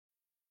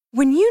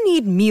When you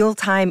need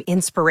mealtime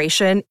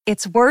inspiration,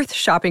 it's worth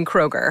shopping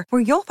Kroger,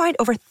 where you'll find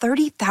over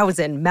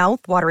 30,000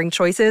 mouth-watering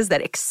choices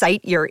that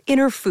excite your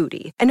inner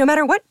foodie. And no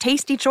matter what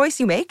tasty choice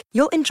you make,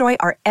 you'll enjoy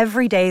our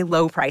everyday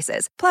low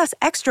prices, plus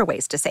extra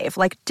ways to save,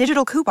 like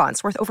digital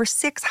coupons worth over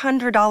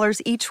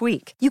 $600 each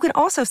week. You can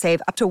also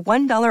save up to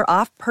 $1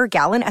 off per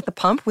gallon at the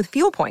pump with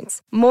fuel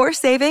points. More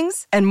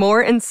savings and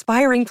more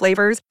inspiring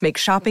flavors make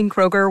shopping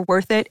Kroger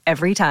worth it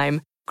every time.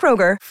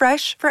 Kroger,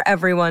 fresh for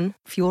everyone.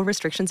 Fuel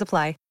restrictions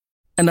apply.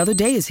 Another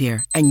day is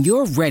here, and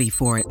you're ready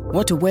for it.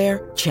 What to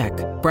wear? Check.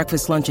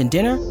 Breakfast, lunch, and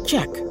dinner?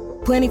 Check.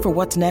 Planning for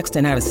what's next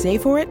and how to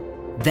save for it?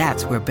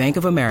 That's where Bank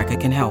of America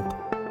can help.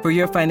 For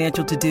your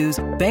financial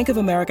to-dos, Bank of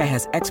America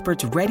has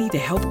experts ready to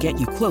help get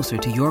you closer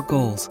to your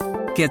goals.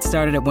 Get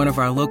started at one of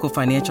our local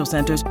financial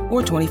centers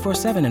or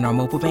 24/7 in our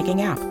mobile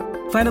banking app.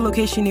 Find a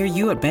location near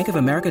you at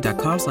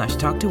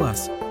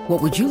bankofamerica.com/talktous. What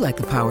would you like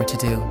the power to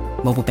do?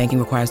 Mobile banking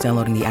requires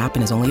downloading the app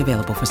and is only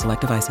available for select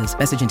devices.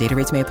 Message and data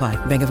rates may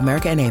apply. Bank of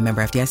America N.A.,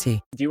 member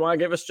FDIC. Do you want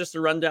to give us just a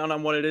rundown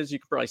on what it is? You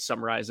could probably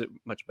summarize it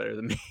much better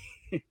than me.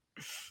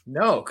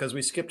 No, because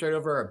we skipped right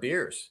over our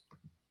beers.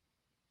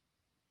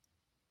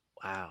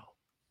 Wow.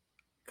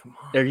 Come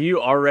on. Are you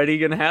already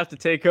going to have to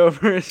take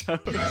over?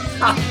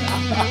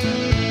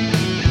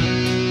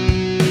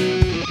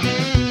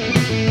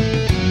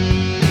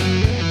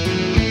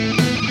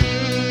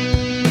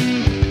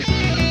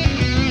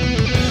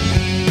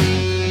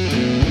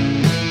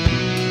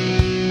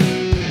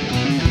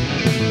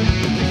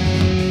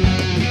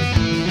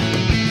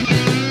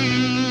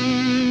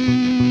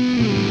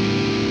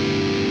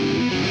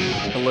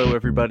 Hello,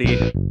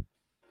 everybody.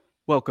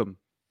 Welcome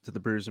to the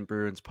Brews and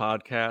Bruins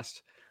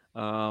podcast,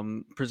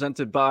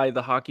 presented by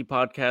the Hockey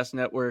Podcast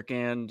Network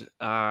and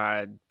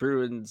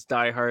Bruins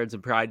Diehards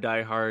and Pride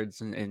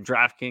Diehards and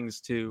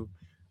DraftKings too.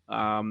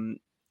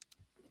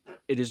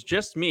 It is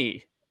just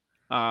me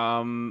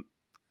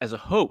as a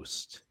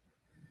host,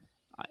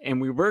 and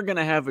we were going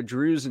to have a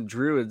Drews and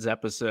Druids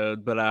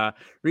episode, but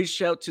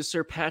reached out to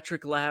Sir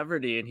Patrick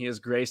Laverty, and he has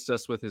graced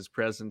us with his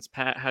presence.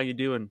 Pat, how you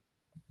doing?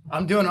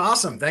 I'm doing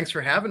awesome. Thanks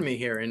for having me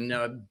here.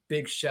 And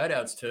big shout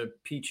outs to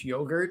Peach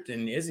Yogurt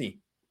and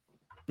Izzy.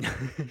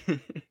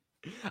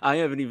 I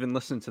haven't even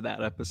listened to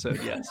that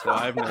episode yet, so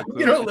I have no clue.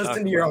 You don't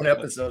listen to your own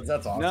episodes.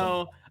 That's awesome.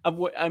 No,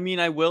 I mean,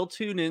 I will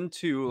tune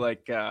into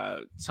like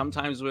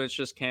sometimes when it's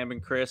just Cam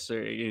and Chris,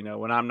 or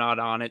when I'm not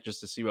on it, just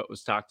to see what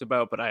was talked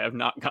about. But I have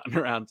not gotten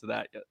around to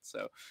that yet.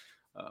 So,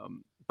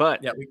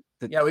 but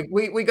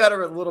we got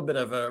a little bit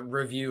of a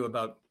review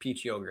about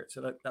Peach Yogurt,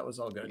 so that was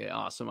all good. Yeah,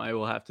 awesome. I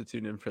will have to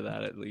tune in for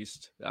that at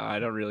least. I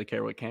don't really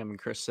care what Cam and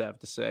Chris have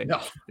to say. No,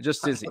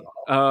 just Izzy.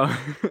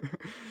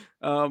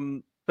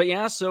 But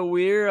yeah, so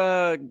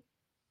we're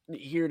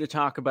here to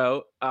talk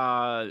about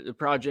the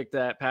project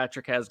that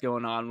Patrick has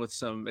going on with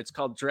it's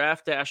called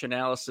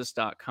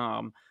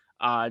draft-analysis.com.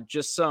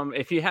 Just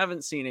if you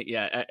haven't seen it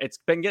yet, it's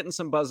been getting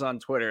some buzz on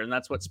Twitter, and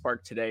that's what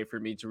sparked today for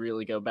me to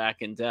really go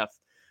back in depth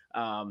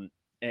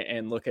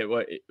and look at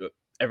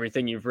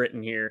everything you've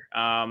written here.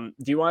 Do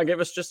you want to give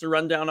us just a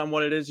rundown on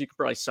what it is? You could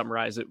probably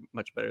summarize it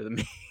much better than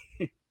me.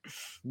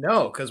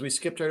 No, because we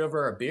skipped right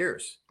over our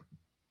beers.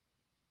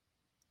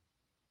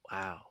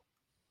 Wow.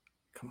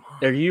 Come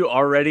on. Are you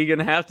already going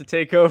to have to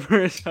take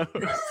over?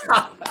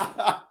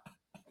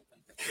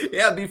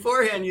 Yeah,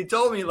 beforehand you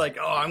told me like,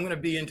 oh, I'm going to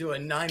be into a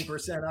 9%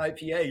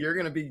 IPA. You're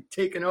going to be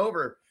taking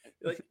over.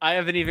 Like, I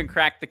haven't even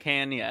cracked the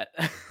can yet.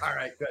 All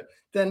right, good.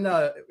 Then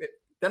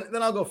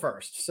I'll go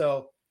first.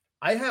 So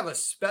I have a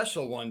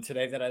special one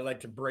today that I like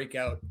to break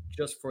out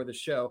just for the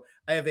show.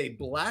 I have a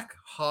Black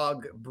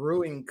Hog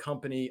Brewing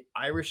Company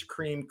Irish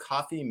Cream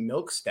Coffee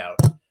Milk Stout.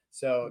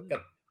 So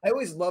I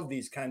always love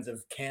these kinds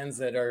of cans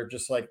that are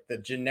just like the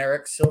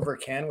generic silver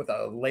can with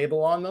a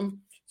label on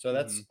them. So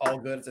that's all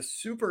good. It's a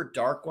super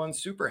dark one,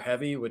 super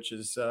heavy, which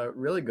is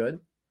really good.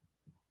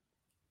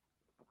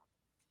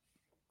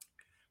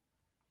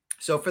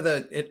 So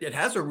it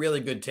has a really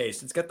good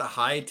taste. It's got the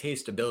high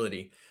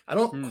tasteability. I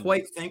don't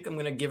quite think I'm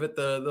going to give it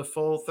the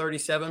full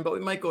 37, but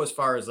we might go as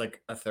far as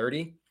like a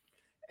 30.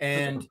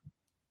 And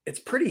it's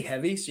pretty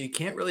heavy, so you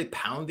can't really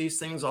pound these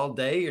things all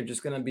day. You're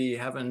just going to be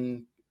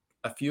having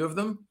a few of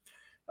them.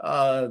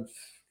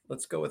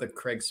 Let's go with a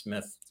Craig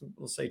Smith.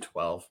 We'll say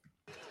 12.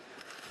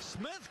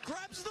 Smith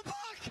grabs the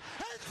puck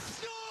and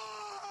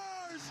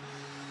scores!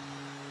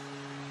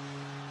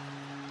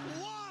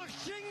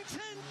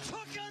 Washington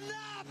took a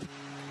nap,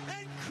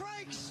 and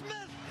Craig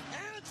Smith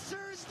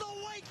answers the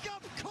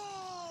wake-up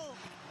call!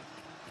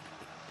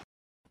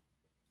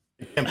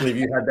 I can't believe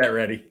you had that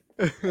ready.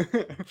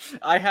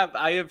 I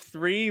have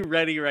 3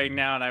 ready right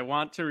now, and I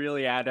want to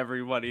really add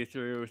everybody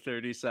through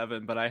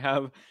 37, but I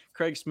have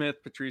Craig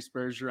Smith, Patrice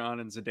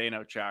Bergeron, and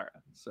Zdeno Chara.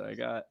 So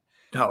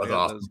that was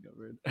awesome.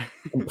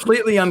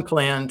 Completely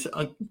unplanned,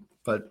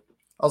 but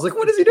I was like,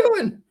 what is he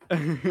doing?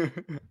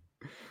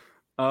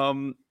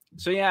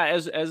 So yeah,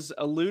 as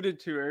alluded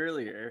to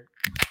earlier,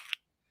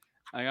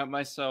 I got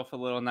myself a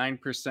little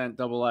 9%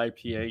 double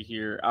IPA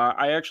here.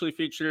 I actually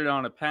featured it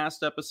on a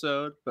past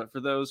episode, but for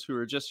those who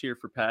are just here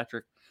for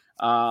Patrick,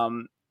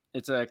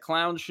 It's a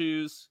Clown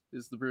Shoes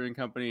is the brewing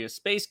company, a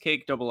Space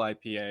Cake Double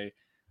IPA.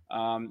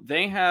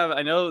 They have,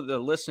 I know the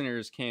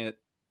listeners can't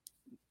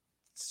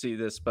see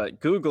this, but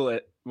Google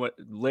it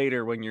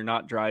later when you're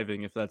not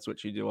driving, if that's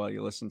what you do while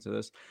you listen to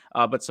this.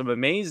 But some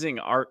amazing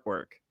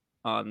artwork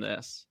on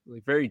this,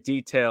 like very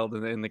detailed,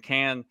 and in the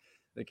can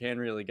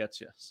really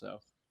gets you. So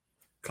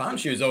Clown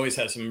Shoes always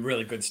has some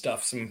really good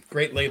stuff, some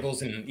great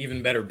labels, and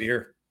even better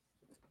beer.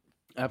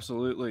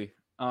 absolutely,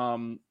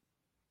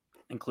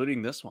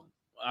 including this one.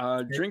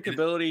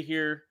 Drinkability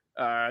here.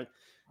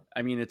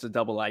 I mean, it's a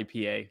double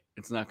IPA.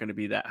 It's not going to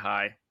be that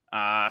high.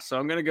 So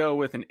I'm going to go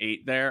with an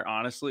 8 there.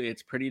 Honestly,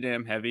 it's pretty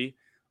damn heavy,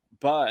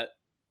 but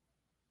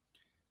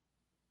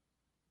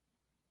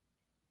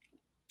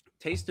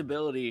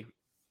tasteability,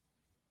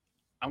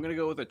 I'm going to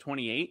go with a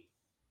 28,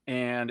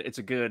 and it's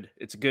a good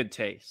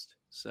taste.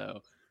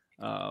 So,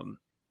 I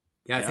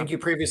think you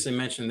previously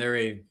mentioned they're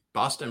a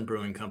Boston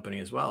brewing company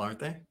as well, aren't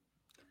they?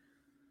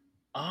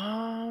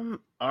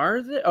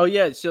 Are they? Oh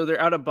yeah. So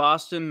they're out of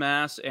Boston,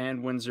 Mass,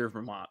 and Windsor,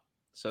 Vermont.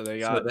 So they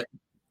got. So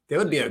they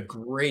would be a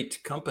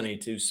great company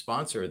to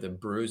sponsor the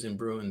Brews and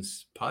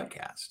Bruins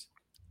podcast.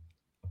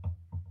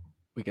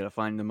 We got to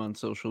find them on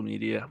social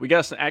media. We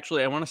got to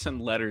actually, I want to send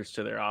letters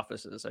to their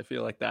offices. I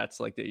feel like that's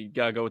like you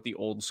got to go with the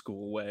old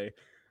school way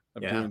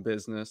of doing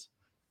business.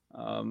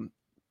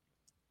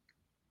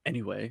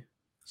 Anyway,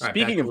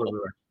 speaking of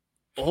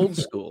old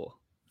school,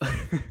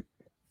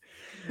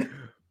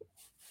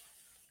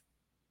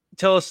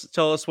 tell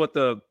us what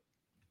the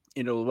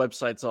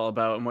website's all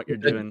about and what you're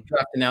doing.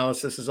 Draft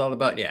analysis is all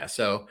about. Yeah.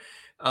 So,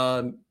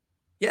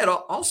 it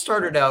all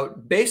started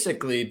out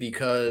basically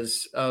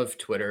because of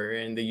Twitter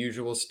and the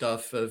usual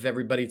stuff of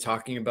everybody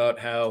talking about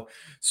how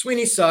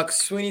Sweeney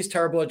sucks. Sweeney's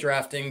terrible at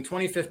drafting.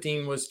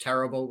 2015 was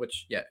terrible,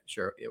 which, yeah,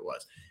 sure it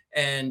was.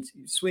 And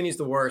Sweeney's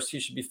the worst. He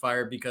should be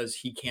fired because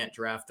he can't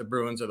draft. The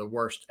Bruins are the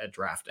worst at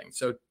drafting.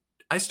 So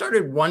I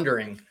started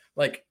wondering,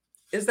 like,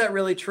 is that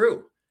really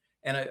true?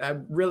 And I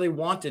really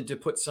wanted to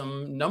put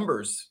some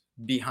numbers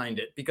behind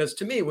it, because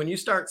to me, when you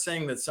start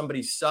saying that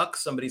somebody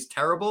sucks, somebody's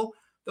terrible,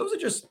 those are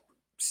just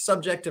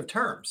subjective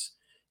terms.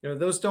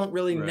 Those don't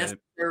really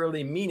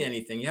necessarily mean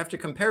anything. You have to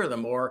compare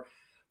them. Or,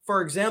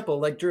 for example,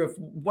 like, Drew, if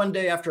one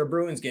day after a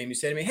Bruins game, you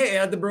say to me, hey,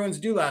 how'd the Bruins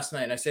do last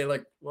night? And I say,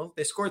 like, well,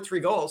 they scored 3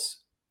 goals.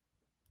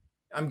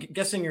 I'm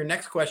guessing your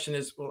next question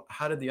is, well,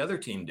 how did the other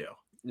team do?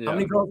 Yeah. How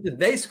many goals did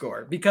they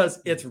score? Because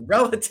it's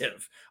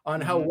relative on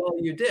how well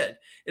you did.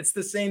 It's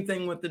the same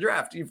thing with the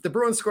draft. If the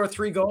Bruins score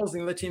 3 goals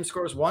and the other team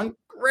scores 1,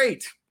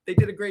 great. They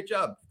did a great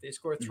job. If they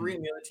score 3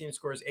 and the other team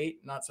scores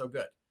 8, not so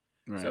good.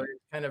 Right. So it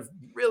kind of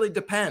really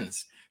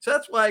depends. So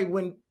that's why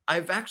when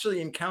I've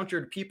actually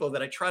encountered people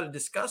that I try to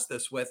discuss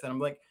this with, and I'm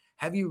like,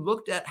 have you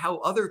looked at how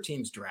other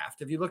teams draft?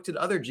 Have you looked at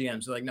other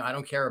GMs? They're like, no, I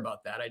don't care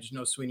about that. I just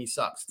know Sweeney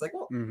sucks. It's like,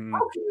 well,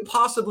 how can you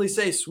possibly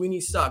say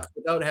Sweeney sucks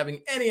without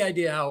having any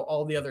idea how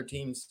all the other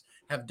teams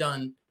have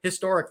done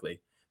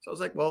historically? So I was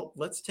like, well,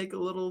 let's take a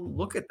little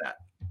look at that.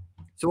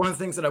 So one of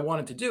the things that I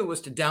wanted to do was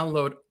to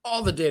download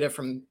all the data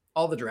from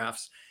all the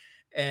drafts.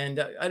 And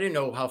I didn't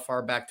know how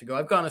far back to go.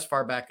 I've gone as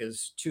far back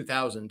as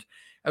 2000.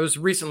 I was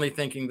recently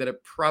thinking that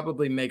it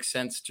probably makes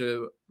sense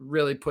to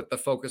really put the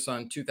focus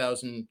on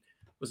 2000.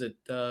 Was it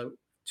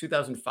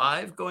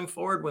 2005 going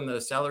forward, when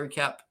the salary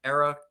cap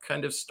era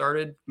kind of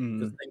started?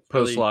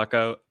 Post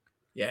lockout.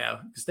 Yeah,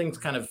 because things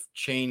kind of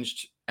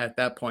changed at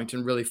that point,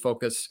 and really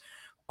focus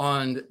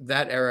on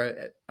that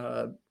era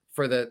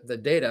for the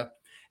data.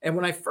 And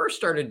when I first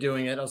started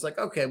doing it, I was like,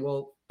 okay,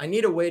 well, I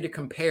need a way to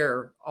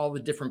compare all the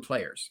different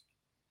players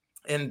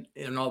and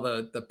all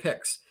the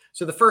picks.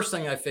 So the first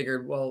thing I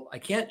figured, well, I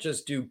can't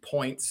just do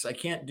points. I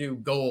can't do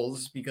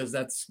goals, because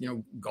that's,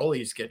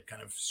 goalies get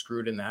kind of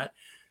screwed in that.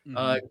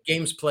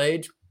 Games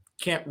played,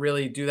 can't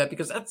really do that,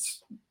 because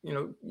that's,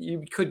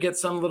 you could get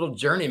some little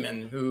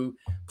journeyman who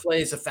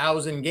plays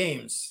 1,000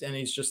 games and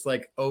he's just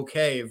like,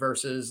 okay,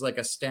 versus like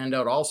a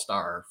standout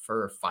all-star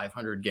for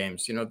 500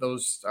 games.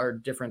 Those are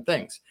different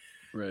things.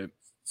 Right.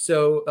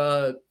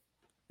 So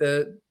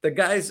the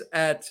guys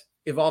at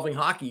Evolving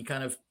Hockey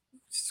kind of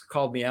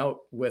called me out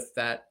with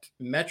that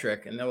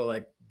metric, and they were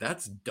like,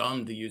 that's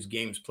dumb to use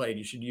games played.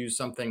 You should use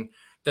something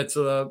that's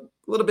a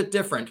little bit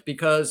different,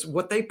 because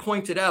what they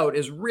pointed out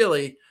is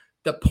really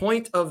the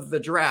point of the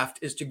draft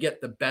is to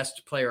get the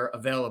best player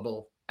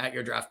available at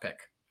your draft pick.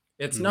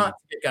 It's not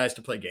to get guys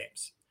to play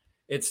games.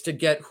 It's to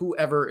get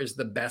whoever is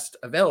the best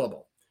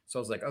available. So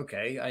I was like,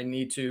 okay, I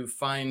need to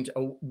find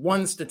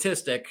one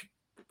statistic,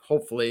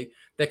 hopefully,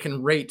 that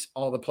can rate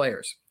all the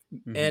players.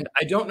 And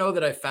I don't know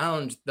that I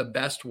found the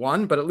best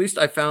one, but at least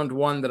I found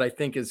one that I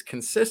think is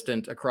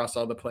consistent across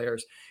all the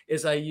players.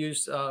 Is I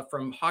use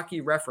from Hockey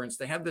Reference,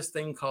 they have this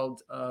thing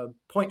called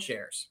point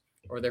shares,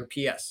 or their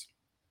PS.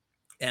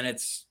 And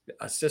it's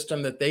a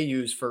system that they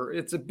use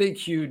it's a big,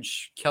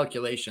 huge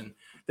calculation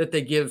that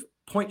they give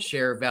point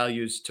share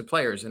values to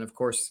players. And of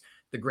course,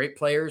 the great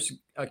players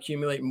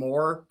accumulate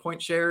more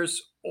point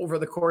shares over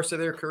the course of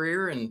their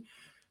career, and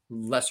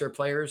lesser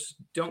players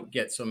don't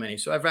get so many.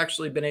 So I've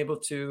actually been able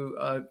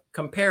to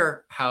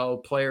compare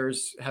how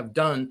players have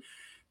done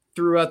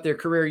throughout their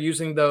career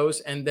using those,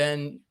 and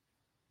then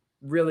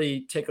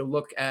really take a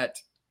look at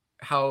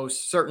how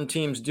certain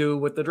teams do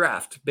with the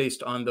draft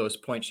based on those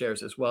point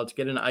shares as well, to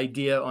get an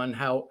idea on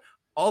how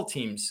all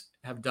teams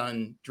have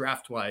done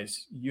draft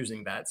wise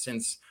using that.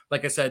 Since,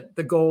 like I said,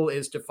 the goal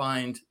is to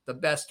find the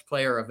best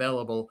player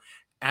available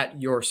at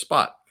your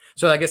spot.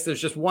 So I guess there's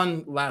just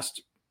one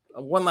last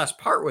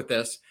part with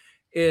this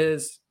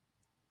is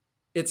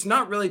it's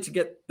not really to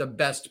get the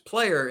best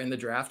player in the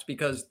draft,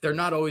 because they're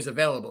not always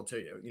available to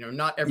you.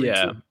 Not every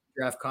team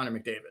draft Connor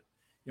McDavid.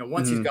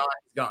 Once he's gone,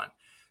 he's gone.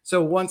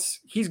 So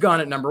once he's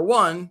gone at number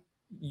 1,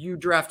 you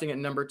drafting at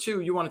number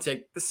 2, you want to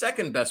take the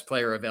second best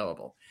player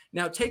available.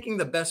 Now, taking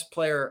the best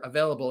player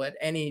available at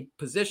any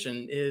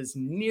position is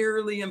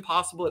nearly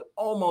impossible. It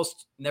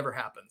almost never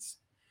happens.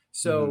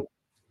 So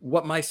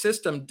what my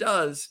system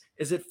does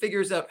is it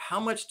figures out how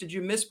much did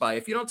you miss by.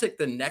 If you don't take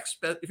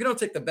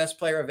the best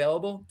player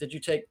available, did you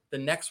take the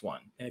next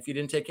one? And if you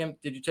didn't take him,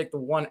 did you take the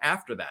one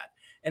after that?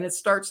 And it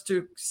starts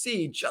to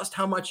see just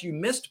how much you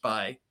missed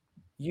by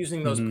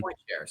using those point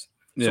shares.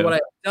 So what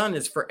I've done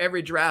is for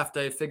every draft,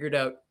 I figured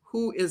out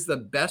who is the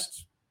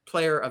best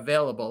player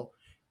available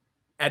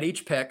at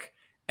each pick,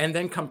 and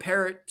then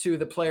compare it to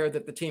the player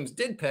that the teams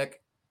did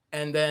pick,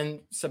 and then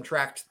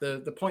subtract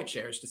the point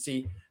shares to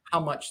see how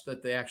much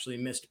that they actually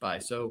missed by.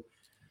 So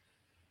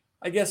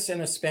I guess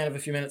in a span of a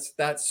few minutes,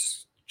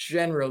 that's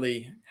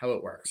generally how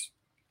it works.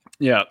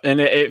 Yeah. And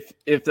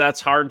if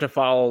that's hard to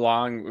follow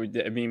along,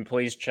 I mean,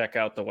 please check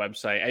out the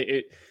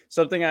website.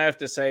 Something I have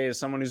to say is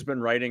someone who's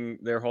been writing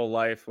their whole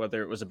life,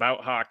 whether it was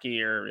about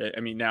hockey or, I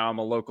mean, now I'm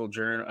a local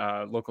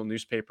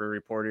newspaper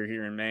reporter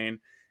here in Maine,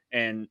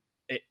 and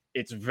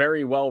it's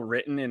very well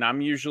written. And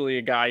I'm usually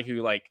a guy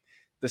who, like,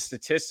 the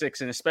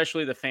statistics and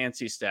especially the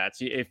fancy stats.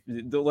 If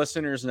the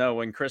listeners know,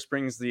 when Chris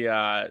brings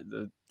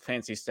the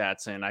fancy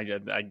stats in,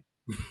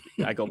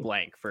 I go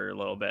blank for a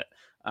little bit.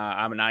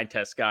 I'm an eye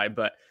test guy,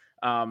 but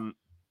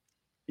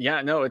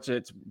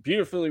it's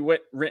beautifully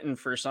written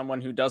for someone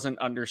who doesn't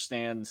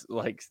understand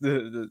like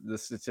the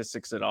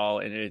statistics at all,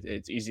 and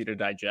it's easy to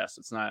digest.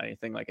 It's not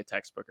anything like a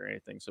textbook or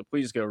anything. So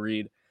please go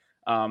read.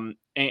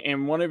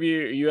 And one of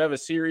you have a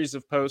series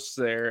of posts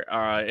there,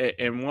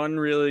 and one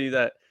really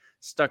that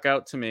stuck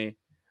out to me.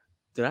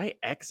 Did I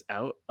X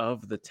out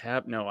of the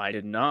tab? No, I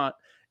did not.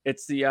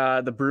 It's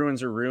the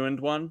Bruins are ruined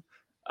one.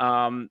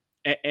 And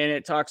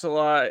it talks a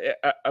lot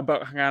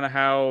about kind of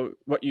how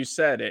what you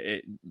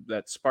said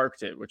that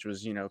sparked it, which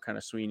was, kind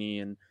of Sweeney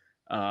and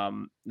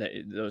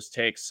those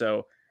takes.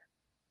 So,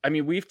 I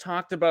mean, we've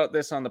talked about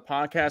this on the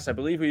podcast. I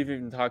believe we've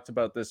even talked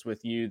about this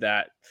with you,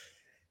 that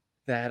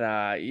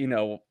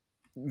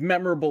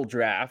memorable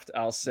draft,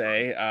 I'll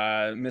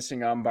say,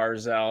 missing on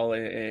Barzal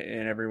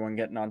and everyone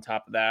getting on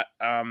top of that.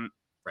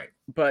 Right.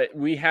 But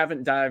we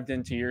haven't dived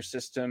into your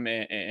system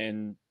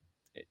and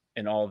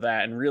all of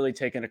that and really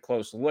taken a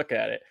close look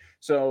at it.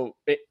 So,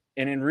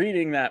 and in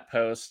reading that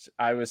post,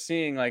 I was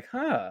seeing like,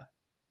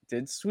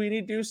 did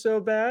Sweeney do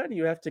so bad?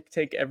 You have to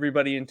take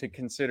everybody into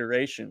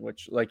consideration,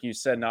 which, like you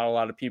said, not a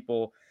lot of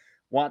people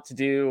want to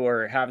do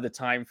or have the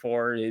time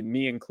for,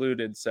 me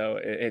included. So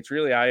it's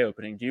really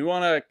eye-opening. Do you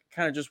want to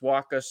kind of just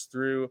walk us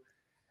through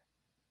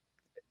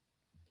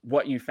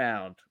what you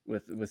found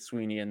with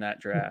Sweeney in that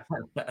draft?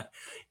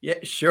 Yeah,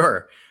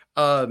 sure.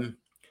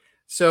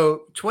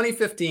 So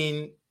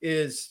 2015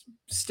 is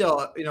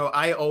still,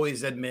 I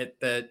always admit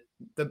that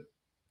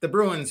the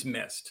Bruins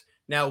missed.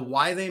 Now,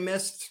 why they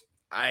missed,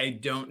 I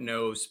don't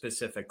know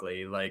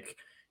specifically. Like,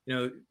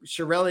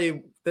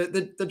 Chiarelli,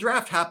 the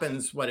draft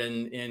happens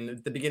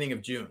in the beginning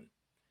of June,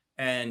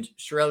 and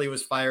Chiarelli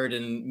was fired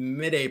in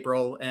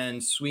mid-April,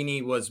 and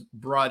Sweeney was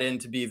brought in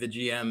to be the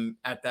GM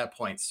at that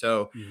point.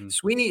 So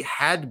Sweeney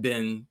had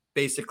been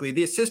basically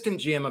the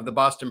assistant GM of the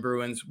Boston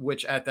Bruins,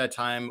 which at that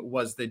time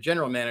was the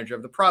general manager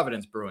of the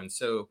Providence Bruins.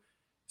 So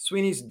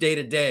Sweeney's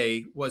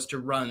day-to-day was to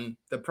run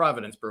the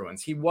Providence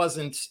Bruins. He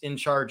wasn't in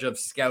charge of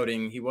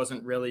scouting. He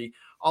wasn't really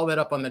all that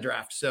up on the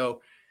draft.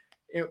 So,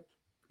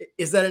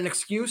 is that an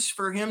excuse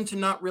for him to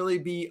not really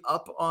be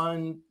up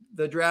on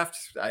the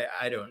draft?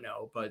 I don't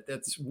know, but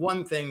that's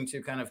one thing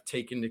to kind of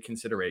take into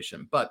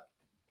consideration. But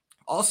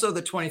also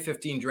the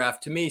 2015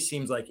 draft, to me,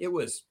 seems like it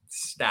was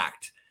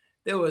stacked.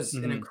 There was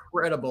an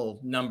incredible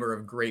number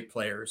of great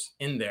players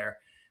in there.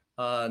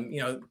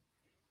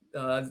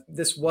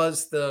 This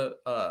was the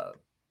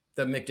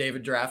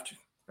McDavid draft,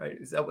 right?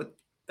 Is that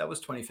that was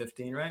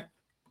 2015, right?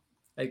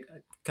 I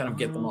kind of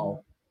get them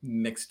all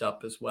mixed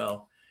up as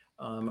well.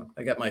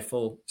 I got my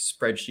full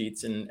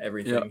spreadsheets and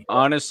everything. Yeah,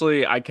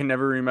 honestly, I can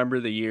never remember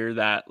the year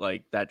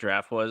that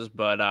draft was,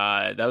 but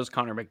that was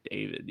Connor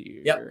McDavid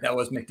year. Yeah, that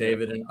was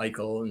McDavid and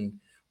Eichel and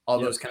all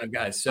those kind of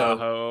guys. So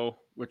Aho,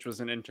 which was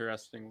an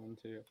interesting one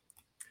too.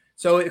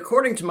 So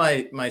according to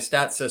my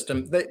stat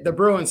system, the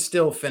Bruins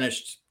still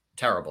finished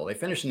terrible. They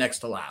finished next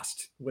to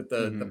last with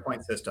the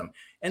point system.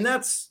 And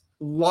that's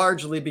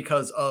largely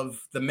because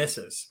of the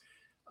misses.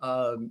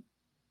 I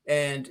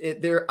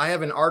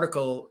have an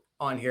article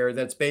on here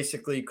that's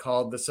basically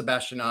called the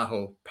Sebastian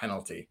Aho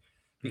penalty,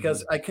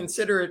 because I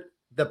consider it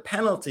the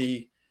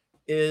penalty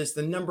is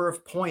the number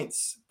of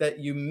points that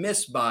you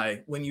miss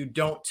by when you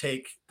don't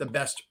take the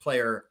best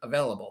player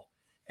available.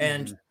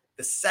 And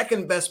the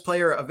second best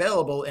player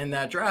available in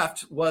that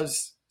draft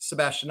was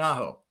Sebastian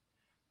Aho,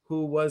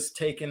 who was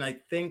taken, I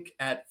think,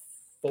 at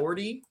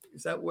 40.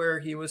 Is that where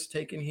he was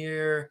taken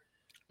here?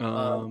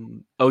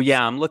 Oh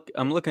yeah, I'm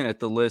looking at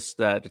the list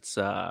that it's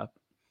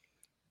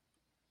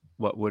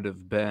what would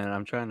have been.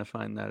 I'm trying to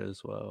find that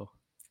as well.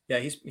 Yeah,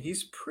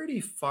 he's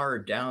pretty far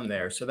down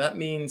there. So that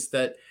means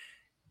that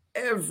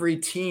every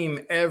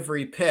team,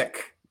 every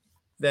pick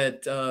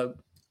that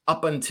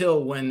up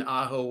until when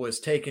Aho was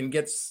taken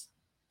gets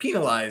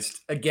penalized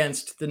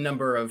against the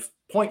number of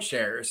point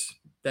shares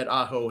that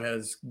Aho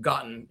has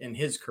gotten in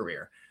his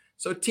career.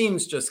 So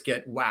teams just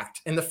get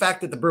whacked. And the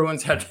fact that the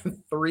Bruins had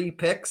 3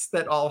 picks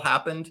that all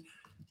happened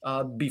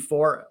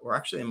before, or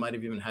actually it might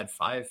have even had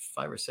five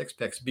or six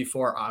picks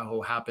before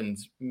Aho happened,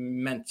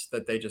 meant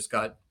that they just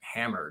got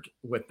hammered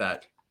with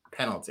that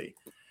penalty.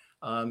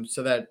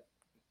 So that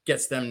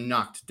gets them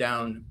knocked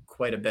down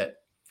quite a bit.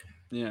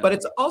 Yeah. But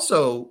it's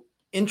also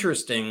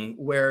interesting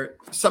where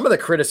some of the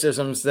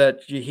criticisms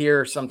that you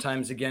hear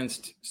sometimes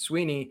against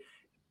Sweeney,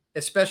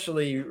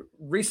 especially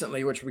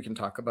recently, which we can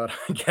talk about,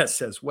 I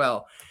guess, as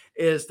well,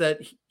 is that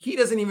he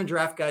doesn't even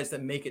draft guys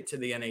that make it to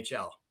the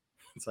NHL.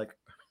 It's like,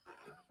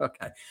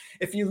 okay,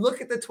 if you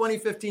look at the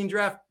 2015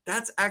 draft,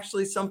 that's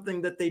actually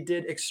something that they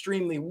did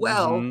extremely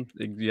well.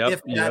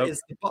 If that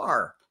is the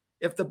bar.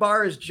 If the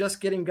bar is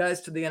just getting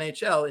guys to the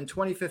NHL, in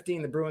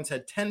 2015, the Bruins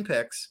had 10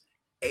 picks,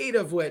 8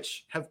 of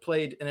which have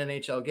played an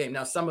NHL game.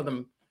 Now, some of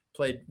them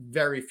played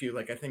very few.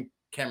 Like I think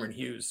Cameron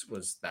Hughes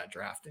was that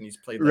draft, and he's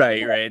played.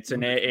 Right. It's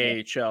an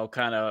AHL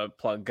kind of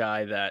plug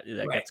guy that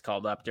gets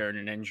called up during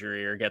an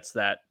injury or gets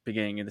that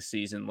beginning of the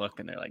season look,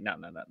 and they're like, no.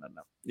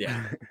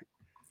 Yeah.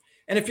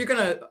 And if you're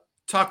gonna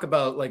talk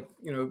about, like,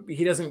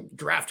 he doesn't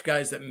draft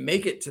guys that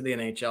make it to the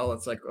NHL,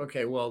 it's like,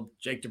 okay, well,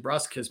 Jake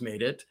DeBrusk has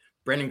made it,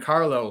 Brendan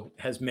Carlo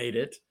has made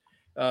it,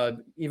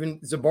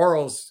 even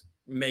Zaborov's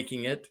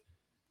making it.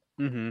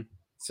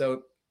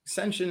 So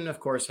Senshin, of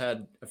course,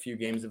 had a few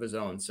games of his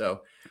own.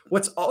 So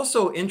what's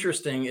also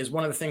interesting is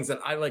one of the things that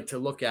I like to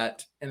look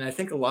at, and I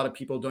think a lot of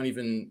people don't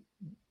even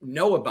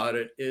know about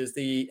it, is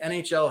the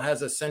NHL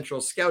has a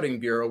central scouting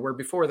bureau where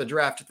before the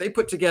draft, they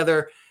put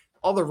together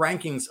all the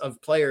rankings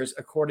of players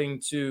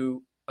according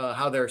to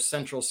how their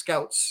central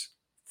scouts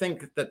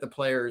think that the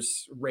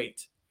players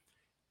rate.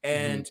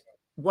 And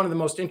one of the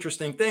most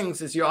interesting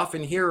things is you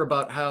often hear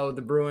about how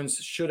the Bruins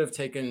should have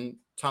taken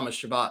Thomas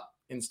Chabot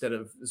instead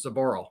of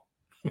Zaboral.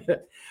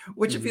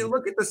 Which, if you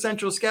look at the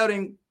central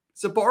scouting,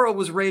 Zaboral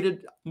was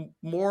rated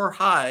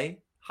higher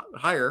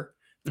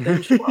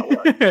than Chabot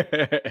was.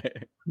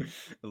 I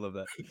love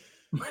that.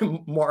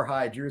 More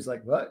high. Drew's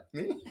like, what?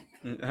 Me?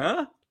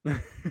 Huh?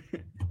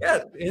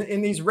 Yeah,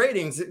 in these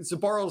ratings,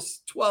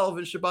 Zaboral's 12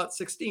 and Chabot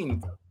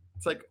 16.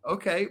 It's like,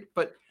 okay,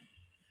 but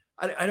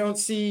I don't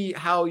see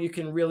how you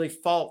can really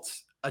fault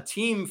a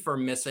team for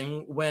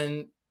missing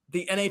when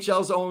the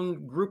NHL's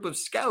own group of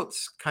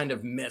scouts kind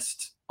of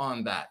missed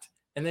on that.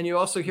 And then you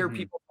also hear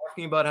people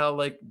talking about how,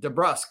 like,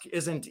 DeBrusk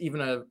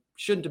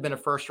shouldn't have been a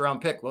first round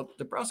pick. Well,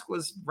 DeBrusk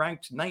was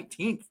ranked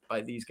 19th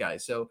by these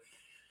guys. So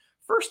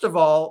first of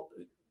all,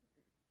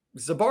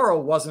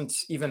 Zaboral wasn't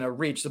even a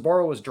reach.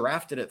 Zaboral was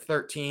drafted at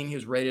 13. He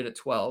was rated at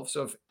 12.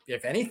 So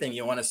if anything,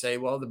 you want to say,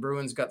 well, the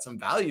Bruins got some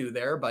value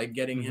there by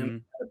getting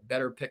him a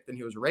better pick than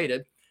he was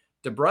rated.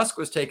 DeBrusk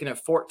was taken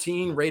at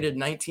 14, rated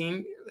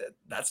 19.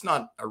 That's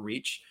not a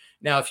reach.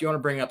 Now, if you want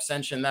to bring up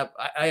Senshin, that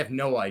I have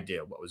no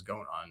idea what was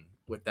going on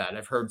with that.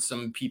 I've heard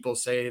some people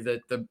say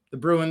that the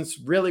Bruins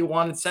really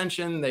wanted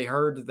Senshin. They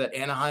heard that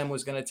Anaheim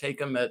was going to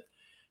take him at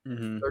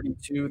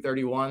 32,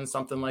 31,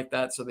 something like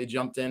that. So they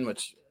jumped in,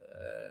 which,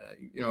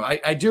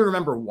 I do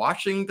remember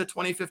watching the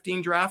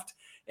 2015 draft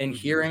and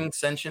hearing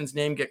Senshin's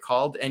name get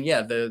called. And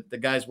yeah, the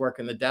guys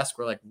working the desk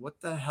were like,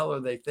 what the hell are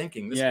they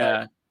thinking? This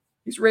guy,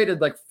 he's rated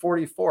like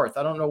 44th.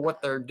 I don't know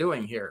what they're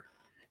doing here.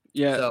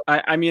 Yeah. So,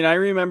 I mean, I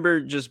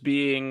remember just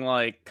being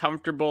like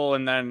comfortable.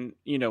 And then,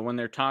 when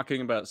they're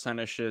talking about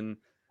Senyshyn,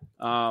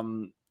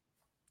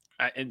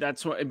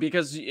 that's what,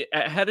 because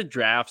ahead of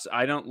drafts,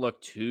 I don't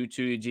look too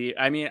deep.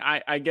 I mean,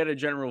 I get a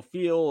general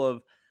feel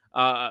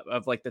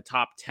of like the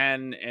top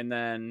 10. And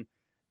then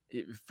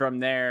from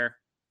there,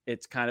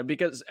 it's kind of,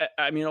 because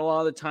I mean, a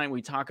lot of the time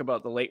we talk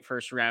about the late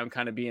first round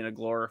kind of being a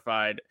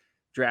glorified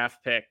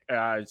draft pick,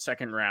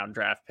 second round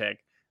draft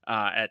pick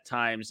at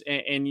times.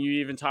 And you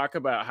even talk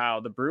about how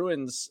the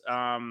Bruins,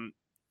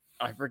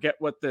 I forget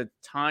what the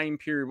time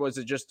period was.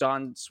 It just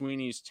Don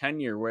Sweeney's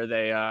tenure where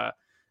they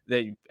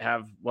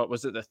have, what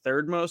was it, the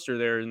third most, or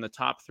they're in the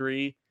top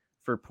 3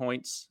 for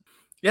points.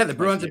 Yeah, the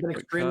Bruins have been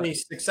extremely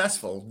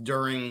successful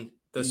during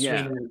the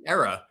Sweeney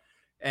era.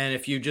 And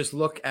if you just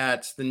look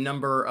at the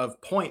number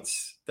of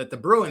points that the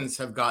Bruins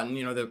have gotten,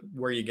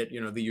 where you get,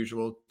 the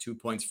usual 2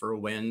 points for a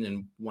win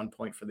and 1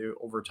 point for the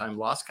overtime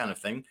loss kind of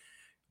thing.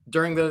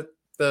 During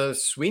the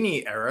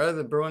Sweeney era,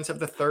 the Bruins have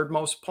the third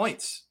most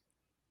points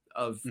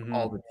of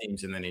all the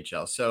teams in the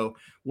NHL. So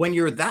when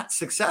you're that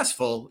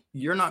successful,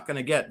 you're not going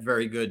to get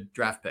very good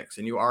draft picks,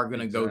 and you are going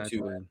to go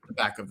to the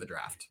back of the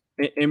draft.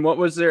 And what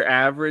was their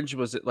average?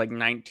 Was it like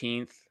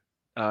 19th?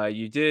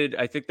 You did,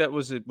 I think that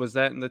was it. Was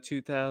that in the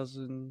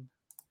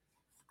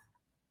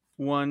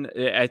 2001?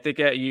 I think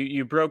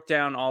you broke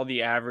down all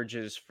the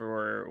averages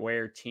for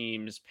where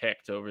teams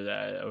picked over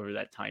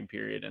that time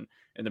period, and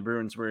the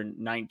Bruins were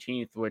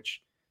 19th,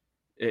 which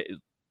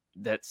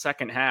that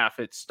second half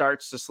it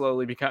starts to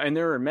slowly become. And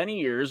there were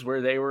many years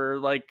where they were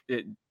like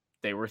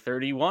they were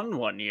 31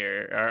 one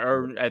year,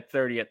 or at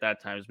 30 at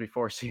that time. It was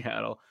before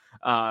Seattle.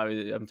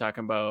 I'm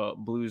talking about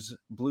Blues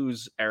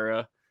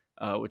era,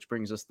 which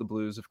brings us the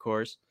Blues, of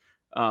course.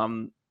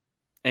 And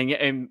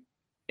in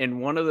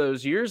one of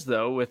those years,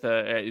 though, with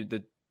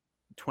the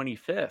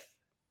 25th,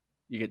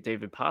 you get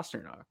David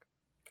Pastrnak,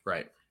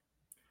 right?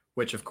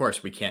 Which, of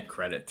course, we can't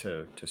credit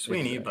to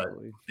Sweeney, but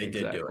they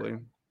did do it.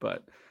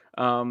 But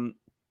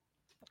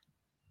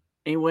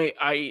anyway,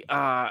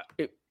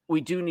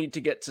 we do need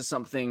to get to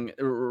something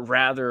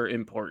rather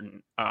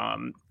important.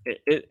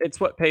 It's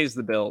what pays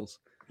the bills.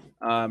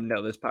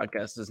 No, this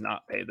podcast does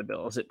not pay the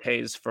bills. It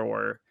pays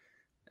for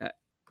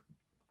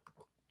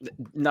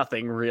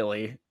nothing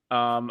really.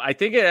 I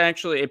think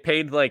it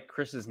paid like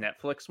Chris's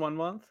Netflix 1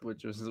 month,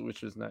 which was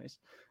nice.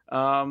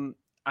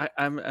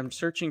 I'm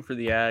searching for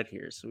the ad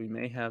here, so we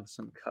may have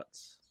some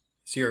cuts.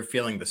 So you're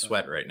feeling the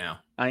sweat right now.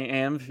 I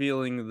am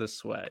feeling the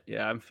sweat.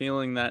 Yeah, I'm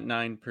feeling that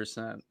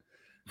 9%.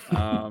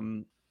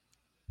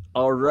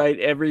 All right,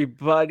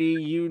 everybody,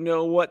 you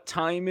know what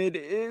time it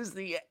is.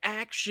 The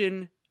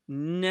action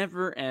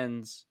never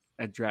ends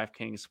at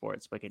DraftKings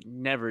Sportsbook. It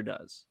never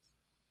does,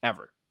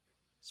 ever,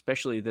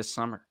 especially this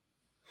summer.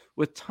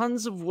 With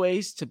tons of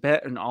ways to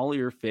bet on all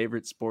your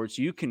favorite sports,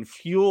 you can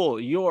fuel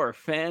your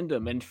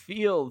fandom and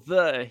feel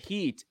the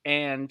heat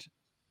and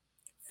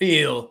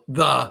feel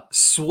the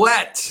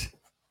sweat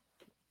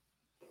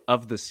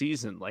of the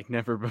season like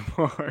never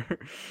before.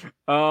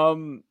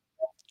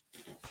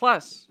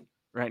 Plus,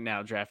 right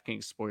now,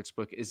 DraftKings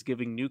Sportsbook is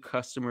giving new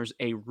customers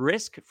a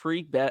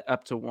risk-free bet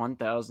up to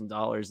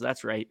 $1,000.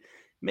 That's right.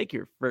 Make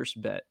your first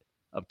bet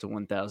up to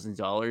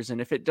 $1,000. And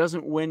if it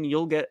doesn't win,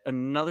 you'll get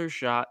another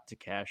shot to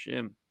cash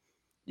in.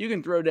 You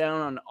can throw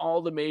down on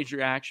all the major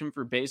action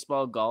for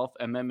baseball, golf,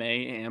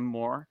 MMA, and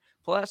more.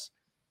 Plus,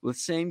 with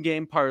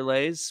same-game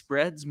parlays,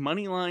 spreads,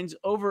 money lines,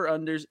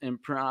 over-unders,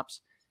 and props,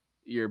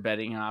 your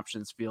betting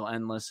options feel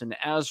endless. And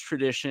as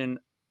tradition,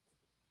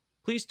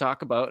 please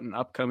talk about an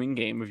upcoming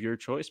game of your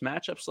choice,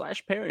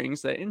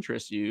 matchup/pairings that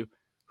interest you,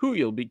 who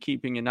you'll be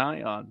keeping an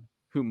eye on,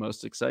 who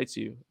most excites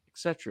you,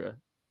 etc.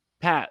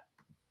 Pat,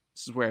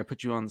 this is where I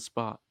put you on the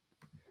spot.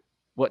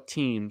 What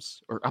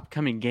teams or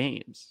upcoming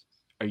games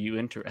are you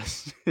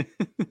interested in?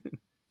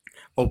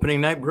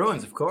 Opening night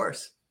Bruins, of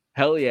course.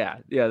 Hell yeah.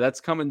 Yeah, that's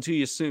coming to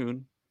you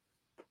soon.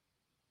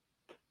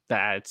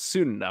 That's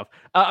soon enough.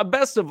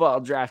 Best of all,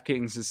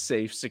 DraftKings is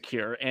safe,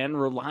 secure, and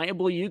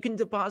reliable. You can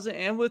deposit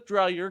and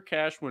withdraw your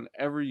cash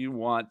whenever you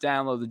want.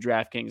 Download the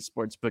DraftKings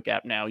Sportsbook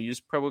app now.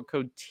 Use promo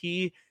code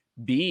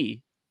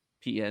TBPN.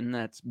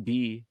 That's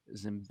B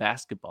as in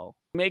basketball.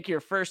 Make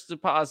your first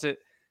deposit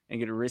and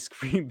get a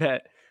risk-free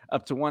bet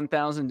up to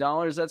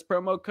 $1,000. That's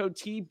promo code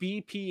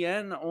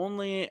TBPN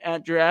only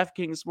at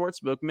DraftKings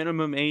Sportsbook.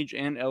 Minimum age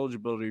and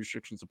eligibility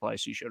restrictions apply.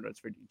 See show notes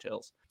for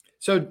details.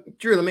 So,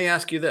 Drew, let me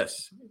ask you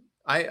this.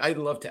 I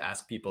love to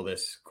ask people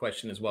this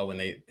question as well when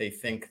they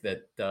think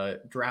that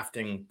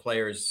drafting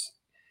players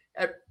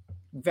at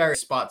various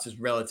spots is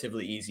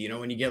relatively easy. You know,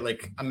 when you get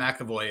like a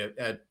McAvoy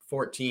at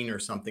 14 or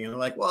something, and they're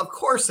like, well, of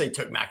course they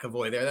took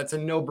McAvoy there. That's a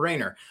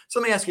no-brainer. So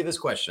let me ask you this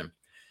question.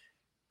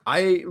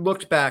 I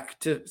looked back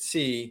to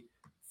see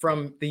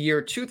from the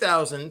year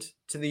 2000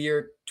 to the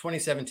year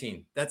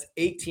 2017. That's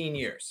 18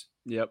 years.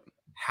 Yep.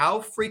 How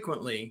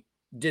frequently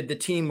did the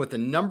team with the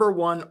number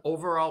 1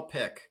 overall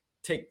pick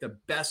take the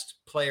best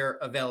player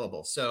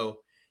available? So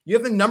you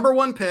have the number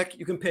 1 pick.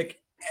 You can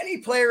pick any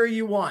player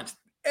you want.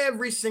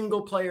 Every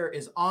single player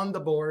is on the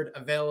board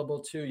available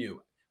to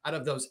you. Out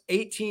of those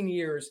 18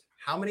 years,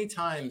 how many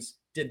times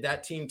did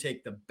that team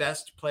take the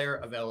best player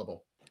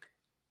available?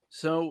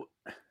 So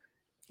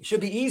it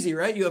should be easy,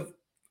 right? You have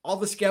all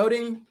the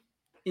scouting.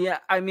 Yeah,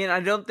 I mean, I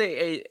don't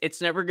think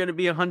it's never going to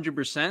be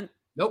 100%.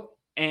 Nope.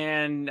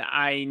 And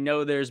I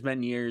know there's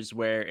been years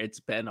where it's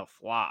been a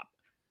flop.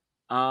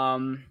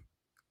 And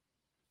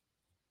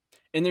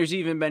there's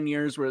even been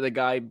years where the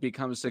guy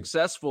becomes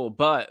successful,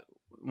 but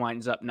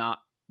winds up not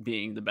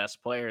being the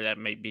best player. That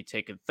may be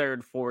taken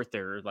 3rd, 4th,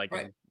 or like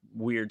a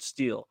weird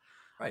steal.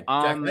 Right.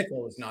 Jack Eichel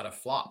was not a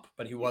flop,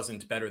 but he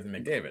wasn't better than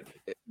McDavid.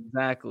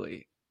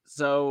 Exactly.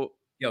 So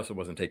he also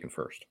wasn't taken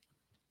first.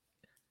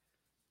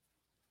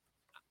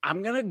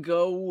 I'm going to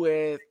go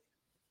with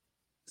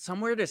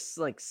somewhere to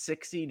like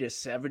 60 to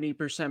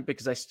 70%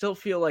 because I still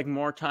feel like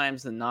more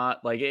times than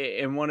not, like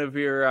in one of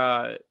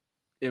your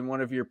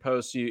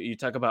posts, you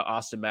talk about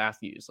Austin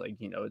Matthews. Like,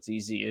 you know, it's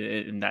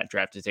easy in that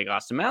draft to take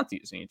Austin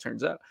Matthews, and it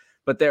turns out.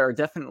 But there are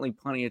definitely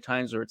plenty of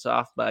times where it's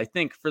off. But I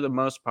think for the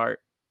most part,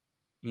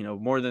 you know,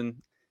 more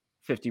than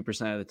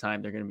 50% of the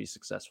time they're going to be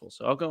successful.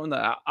 So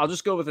I'll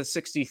just go with a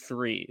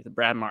 63, the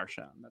Brad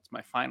Marchand. That's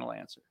my final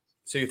answer.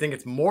 So you think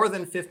it's more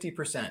than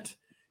 50%,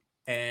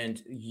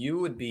 and you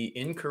would be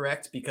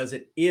incorrect because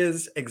it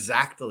is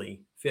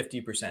exactly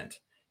 50%.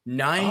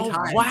 9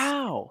 times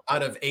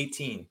out of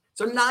 18.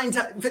 So 9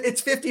 times,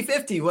 it's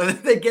 50-50 whether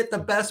they get the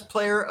best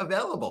player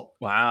available.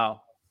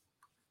 Wow.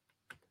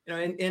 You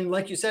know, and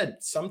like you said,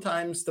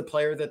 sometimes the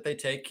player that they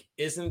take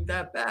isn't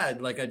that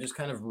bad. Like I just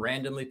kind of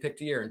randomly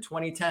picked a year. In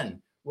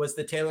 2010 was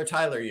the Taylor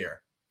Tyler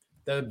year.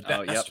 The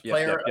best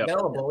player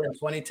available in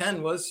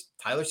 2010 was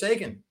Tyler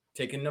Seguin,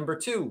 taken number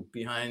 2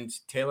 behind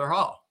Taylor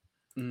Hall.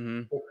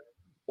 Mm-hmm.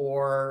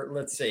 Or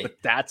let's see. But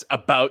that's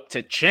about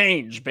to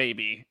change,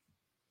 baby.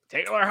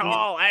 Taylor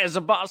Hall as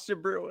a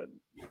Boston Bruin.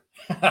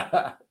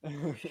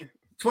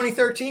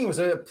 2013 was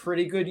a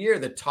pretty good year.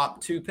 The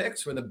top 2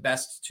 picks were the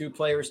best 2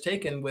 players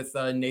taken, with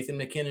Nathan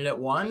MacKinnon at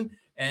 1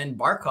 and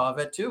Barkov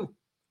at 2.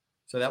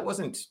 So that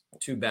wasn't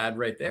too bad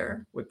right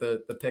there with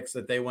the picks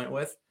that they went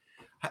with.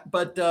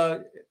 But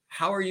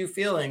how are you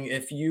feeling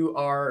if you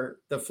are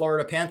the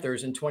Florida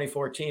Panthers in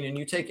 2014 and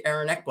you take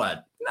Aaron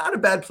Ekblad? Not a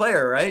bad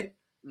player, right?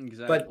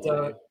 Exactly.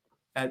 But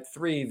at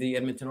 3, the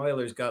Edmonton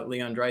Oilers got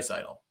Leon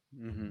Draisaitl.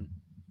 Mm-hmm.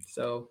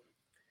 So,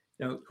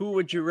 you know, who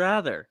would you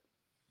rather?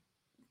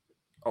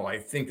 Oh, I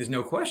think there's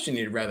no question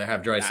you'd rather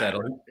have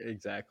Draisaitl.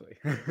 Exactly.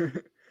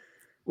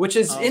 Which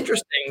is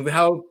interesting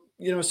how,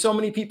 you know, so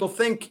many people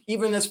think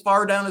even as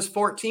far down as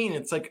 14,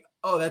 it's like,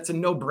 oh, that's a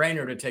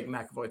no-brainer to take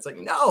McAvoy. It's like,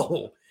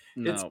 no.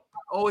 It's not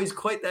always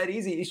quite that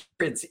easy.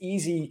 It's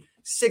easy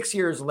 6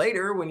 years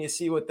later when you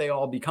see what they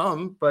all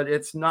become, but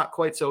it's not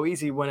quite so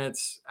easy when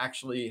it's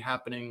actually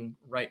happening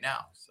right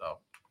now. So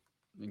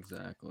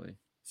exactly.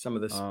 Some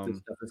of this stuff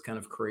is kind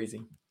of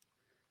crazy.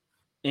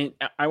 And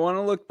I want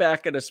to look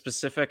back at a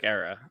specific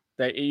era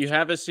that you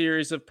have a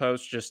series of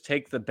posts. Just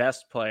take the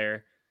best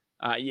player.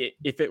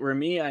 If it were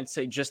me, I'd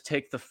say just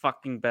take the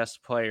fucking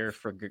best player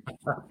for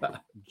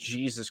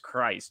Jesus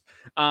Christ.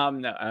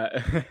 No,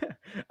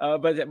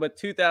 but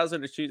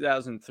 2000 to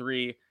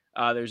 2003,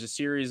 there's a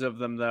series of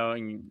them though,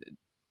 and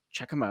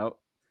check them out.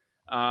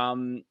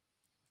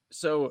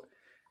 So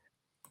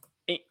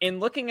in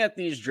looking at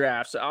these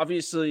drafts,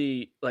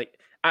 obviously, like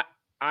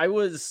I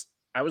was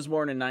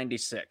born in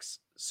 96.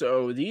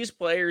 So these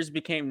players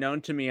became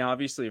known to me,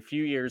 obviously, a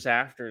few years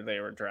after they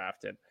were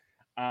drafted.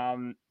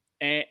 And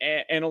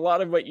a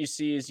lot of what you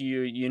see is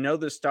you know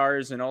the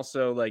stars, and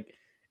also, like,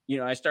 you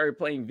know, I started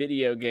playing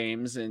video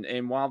games,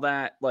 and while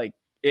that, like,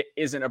 it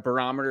isn't a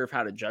barometer of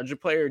how to judge a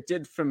player, it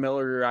did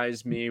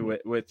familiarize me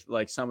with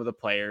like some of the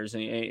players,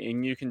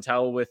 and you can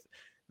tell with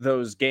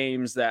those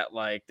games that,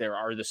 like, there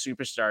are the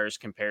superstars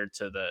compared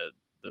to the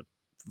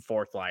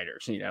fourth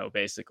liners, you know,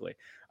 basically.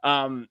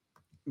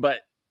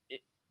 But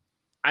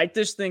I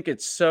just think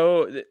it's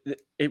so,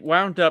 it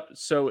wound up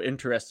so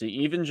interesting,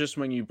 even just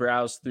when you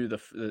browse through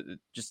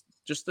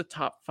just the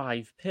top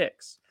 5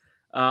 picks.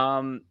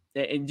 And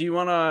do you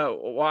want to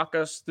walk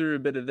us through a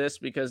bit of this?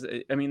 Because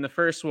I mean, the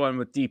first one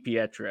with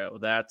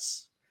DiPietro,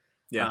 that's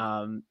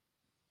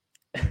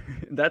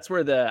that's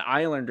where the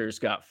Islanders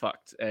got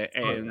fucked,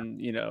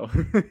 you know,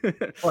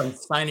 well,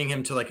 signing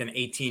him to like an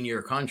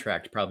 18-year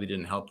contract probably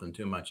didn't help them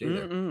too much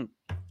either. Mm-mm.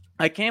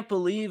 I can't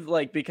believe,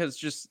 like, because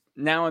just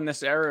now in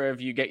this era,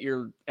 if you get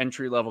your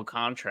entry level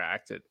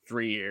contract at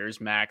 3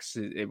 years max,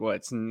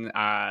 it's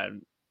 95,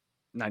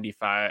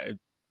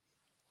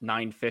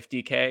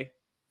 950K. I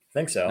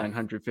think so.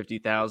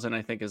 950,000,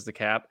 I think, is the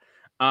cap.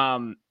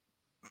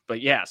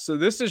 But yeah, so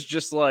this is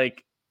just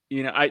like,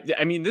 you know,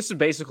 I mean, this is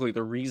basically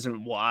the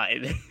reason why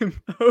they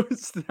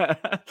imposed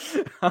that.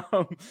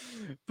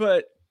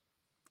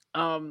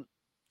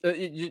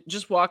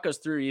 Just walk us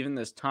through even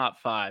this top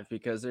 5,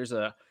 because there's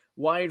a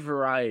wide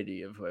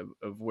variety of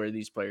where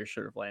these players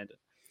should have landed.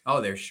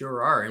 Oh, there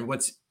sure are. And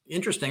what's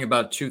interesting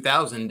about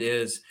 2000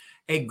 is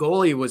a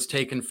goalie was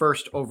taken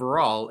first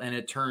overall, and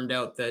it turned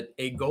out that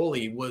a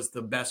goalie was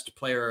the best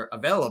player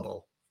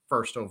available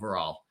first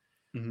overall.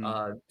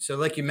 Mm-hmm. So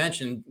like you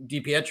mentioned,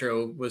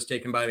 DiPietro was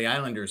taken by the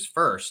Islanders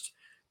first,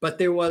 but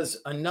there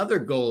was another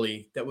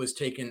goalie that was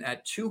taken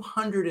at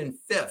 205th.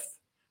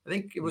 I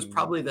think it was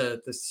probably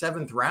the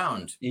 7th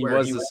round. He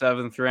was the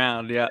 7th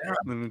round. Yeah.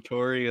 The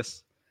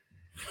notorious.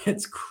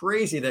 It's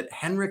crazy that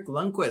Henrik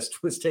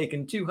Lundqvist was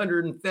taken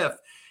 205th,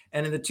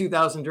 and in the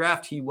 2000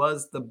 draft, he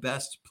was the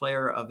best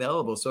player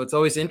available. So it's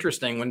always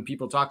interesting when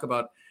people talk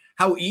about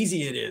how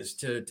easy it is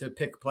to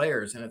pick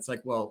players. And it's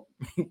like, well,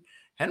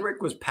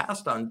 Henrik was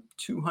passed on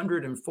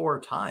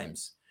 204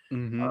 times.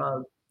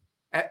 Mm-hmm.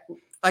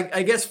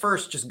 I guess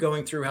first, just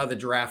going through how the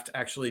draft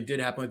actually did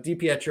happen with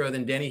DiPietro,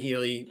 then Denny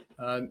Healy,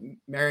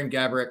 Marian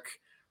Gaborik,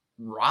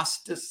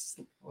 Rostislav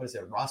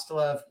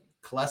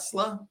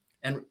Klesla,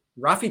 and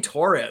Rafi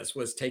Torres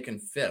was taken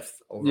 5th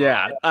overall.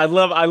 Yeah, I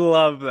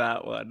love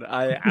that one.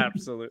 I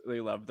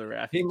absolutely love the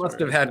Rafi. He must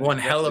have had one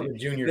hell of a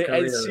junior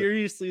career.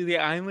 Seriously, the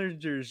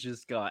Islanders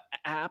just got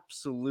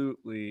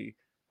absolutely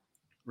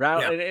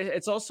routed. Yeah.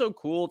 It's also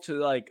cool to,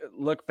 like,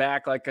 look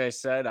back. Like I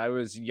said, I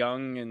was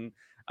young, and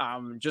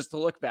just to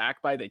look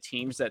back by the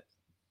teams that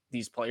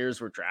these players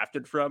were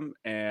drafted from,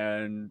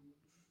 and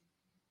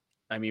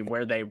I mean,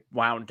 where they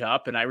wound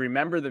up. And I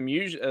remember them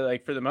usually,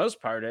 like for the most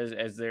part,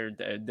 as they're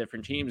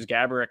different teams.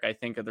 Gaborik, I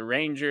think of the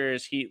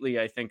Rangers. Heatley,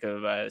 I think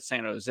of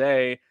San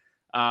Jose.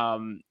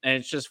 And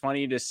it's just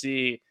funny to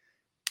see.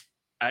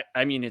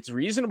 I mean, it's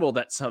reasonable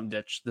that some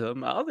ditched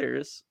them,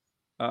 others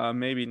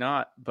maybe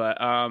not. But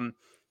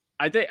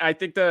I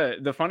think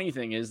the funny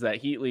thing is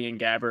that Heatley and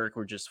Gaborik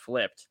were just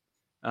flipped.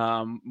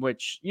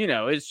 Which, you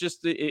know, is just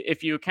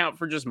if you account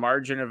for just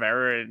margin of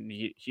error and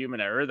human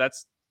error,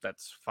 that's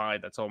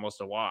fine. That's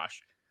almost a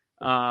wash.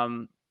 But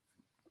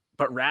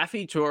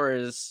Raffi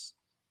Torres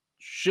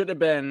should have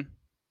been,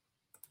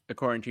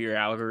 according to your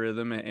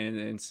algorithm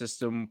and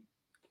system,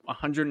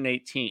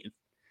 118th,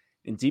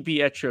 and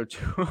DiPietro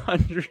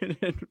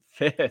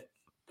 205th.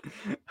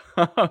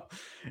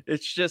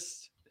 It's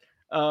just,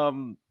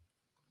 oh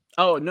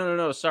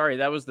no, sorry,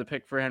 that was the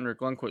pick for Henrik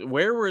Lundqvist.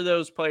 Where were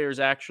those players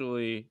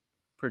actually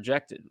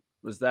projected?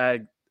 Was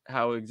that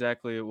how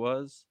exactly it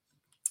was?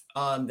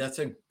 That's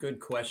a good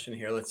question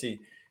here. Let's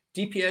see.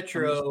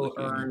 DiPietro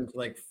earned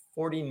like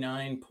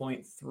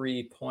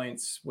 49.3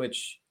 points,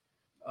 which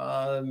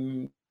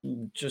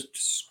just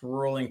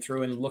scrolling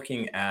through and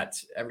looking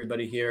at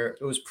everybody here,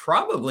 it was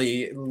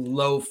probably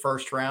low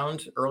first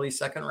round, early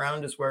second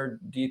round is where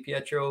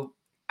DiPietro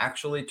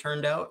actually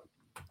turned out.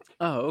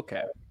 Oh,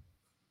 okay.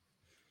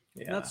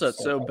 Yeah, that's not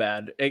so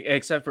bad,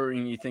 except for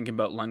when you think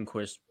about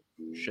Lundqvist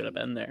should have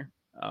been there.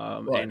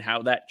 And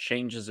how that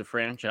changes a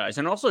franchise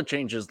and also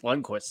changes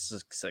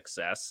Lundqvist's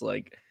success.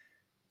 Like,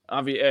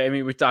 obviously, I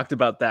mean, we talked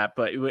about that,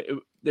 but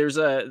there's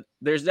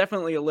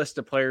definitely a list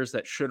of players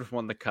that should have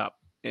won the cup,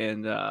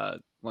 and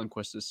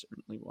Lundqvist is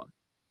certainly one.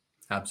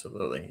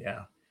 Absolutely,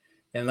 yeah.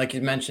 And like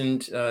you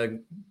mentioned,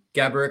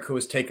 Gaborik, who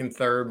was taken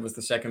third, was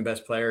the second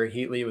best player.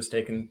 Heatley was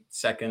taken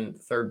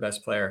second, third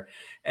best player,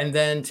 and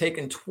then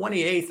taken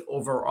 28th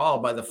overall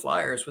by the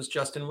Flyers was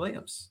Justin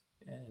Williams.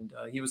 And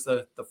he was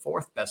the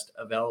fourth best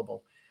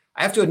available.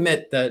 I have to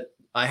admit that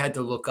I had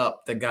to look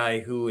up the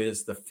guy who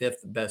is the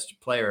fifth best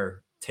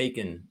player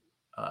taken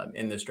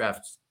in this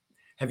draft.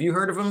 Have you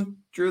heard of him,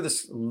 Drew?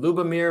 This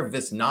Lubomir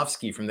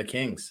Visnovsky from the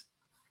Kings.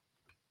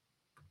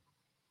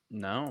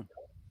 No.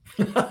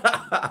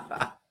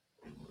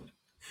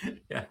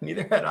 Yeah,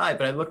 neither had I,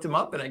 but I looked him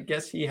up, and I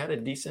guess he had a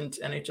decent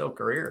NHL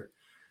career.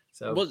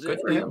 So was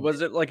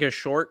it like a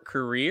short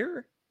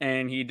career,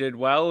 and he did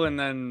well, and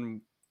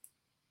then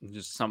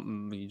just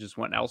something he just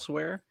went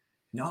elsewhere?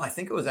 No, I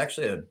think it was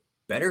actually a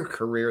better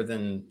career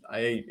than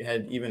I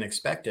had even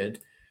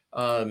expected.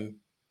 Let's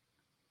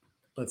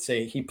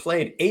say he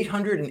played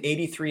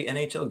 883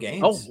 NHL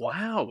games. Oh,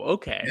 wow.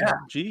 Okay. Yeah.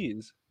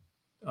 Jeez.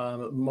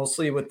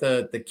 Mostly with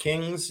the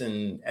Kings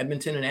and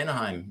Edmonton and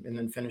Anaheim, and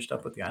then finished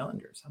up with the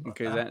Islanders.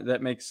 Okay,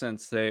 that makes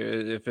sense.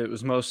 If it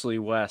was mostly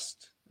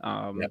West,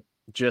 yep.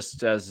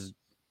 Just as,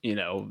 you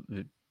know,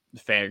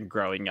 fan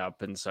growing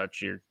up and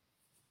such, you're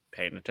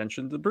paying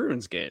attention to the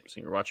Bruins games.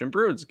 You're watching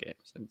Bruins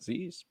games. It's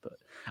East, but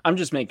I'm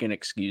just making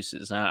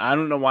excuses. I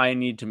don't know why I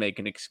need to make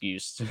an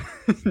excuse to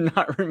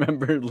not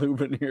remember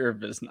Lubomir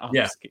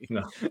Visnovsky.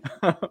 Yeah,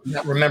 no.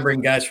 Not remembering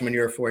guys from when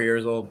you were 4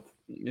 years old.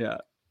 Yeah.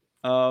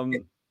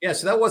 Yeah,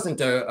 so that wasn't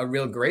a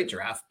real great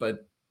draft,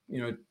 but, you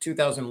know,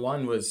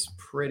 2001 was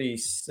pretty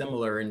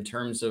similar in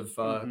terms of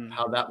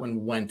how that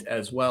one went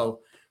as well.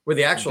 Where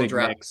the actual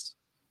draft, mix.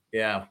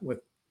 Yeah,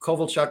 with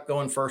Kovalchuk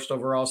going first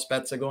overall,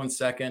 Spezza going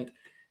second,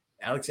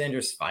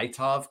 Alexander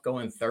Svaitov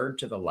going third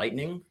to the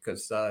Lightning,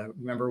 because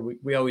remember,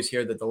 we always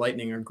hear that the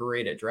Lightning are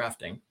great at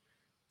drafting.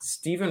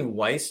 Stephen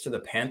Weiss to the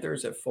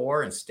Panthers at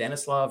 4, and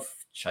Stanislav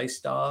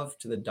Chistov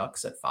to the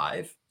Ducks at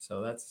 5.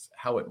 So that's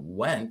how it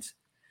went.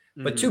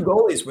 But two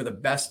goalies were the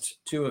best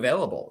two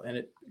available,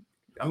 and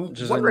I'm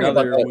just wondering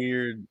another about that.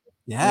 weird.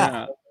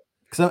 Yeah.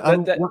 Go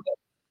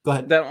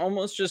ahead. That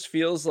almost just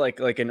feels like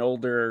an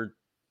older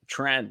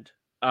trend,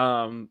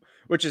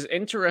 which is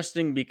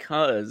interesting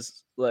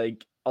because,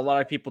 like, a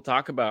lot of people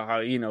talk about how,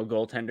 you know,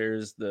 goaltender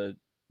is the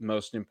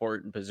most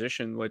important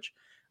position, which,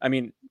 I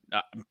mean,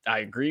 I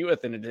agree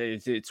with, and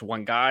it's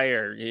one guy,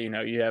 or, you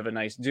know, you have a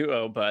nice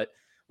duo, but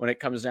when it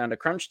comes down to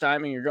crunch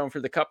time and you're going for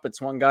the cup, it's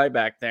one guy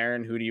back there,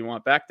 and who do you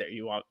want back there?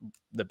 You want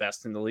the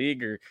best in the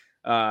league, or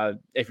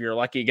if you're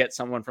lucky, get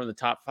someone from the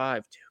top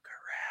 5,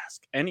 Tuukka Rask.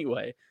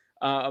 Anyway,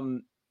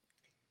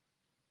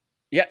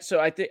 yeah, so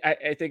I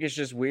think it's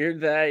just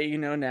weird that, you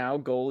know, now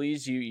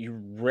goalies, you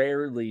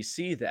rarely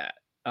see that.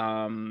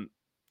 And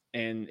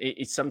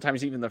it's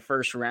sometimes even the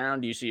first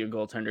round, you see a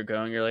goaltender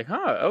going, you're like,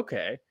 huh,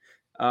 okay.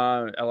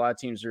 A lot of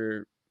teams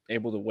are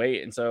able to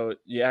wait. And so,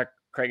 yeah,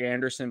 Craig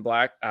Anderson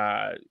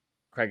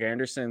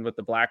with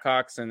the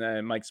Blackhawks, and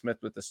then Mike Smith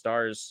with the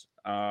Stars.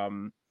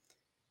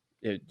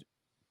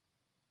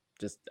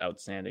 Just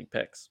outstanding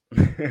picks.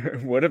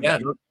 Would have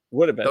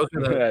been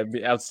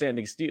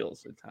outstanding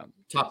steals.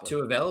 Top two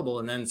available,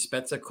 and then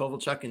Spezza,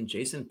 Kovalchuk, and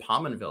Jason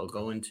Pominville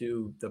going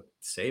to the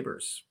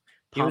Sabres.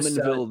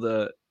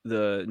 Pominville,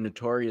 the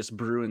notorious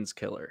Bruins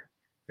killer.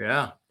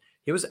 Yeah.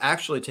 He was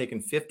actually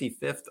taken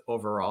 55th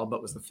overall,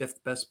 but was the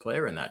 5th best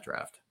player in that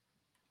draft.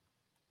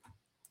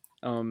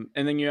 And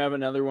then you have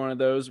another one of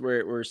those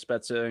where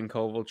Spezza and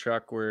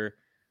Kovalchuk were,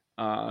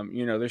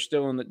 they're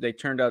still they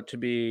turned out to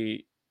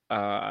be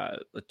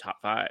the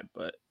top 5,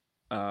 but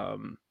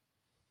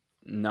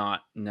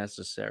not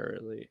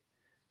necessarily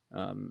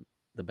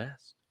the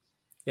best.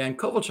 Yeah, and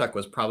Kovalchuk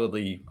was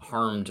probably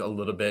harmed a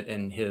little bit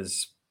in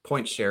his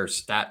point share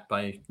stat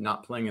by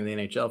not playing in the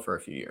NHL for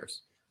a few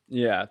years.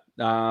 Yeah.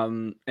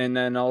 And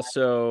then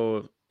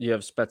also you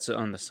have Spezza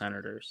on the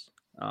Senators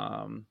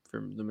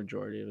for the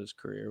majority of his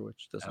career,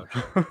 which doesn't.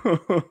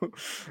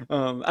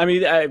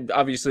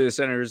 Obviously the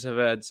Senators have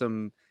had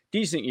some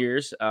decent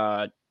years.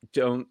 I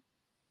don't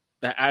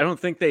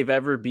think they've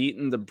ever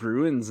beaten the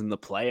Bruins in the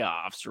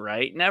playoffs,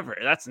 right? Never.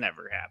 That's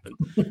never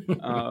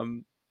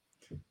happened.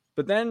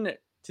 But then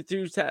to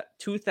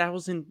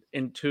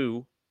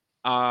 2002,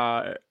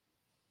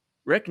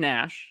 Rick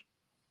Nash,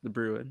 the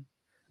Bruin,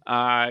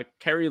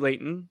 Kerry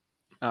Layton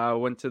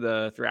went to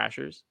the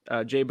Thrashers,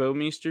 Jay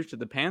Bouwmeester to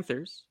the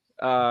Panthers,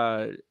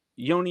 Joni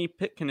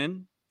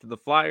Pitkanen to the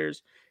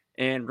Flyers,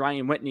 and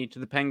Ryan Whitney to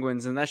the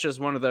Penguins. And that's just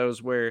one of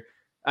those where,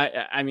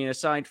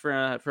 aside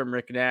from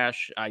Rick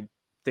Nash, I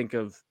think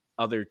of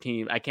other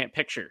teams. I can't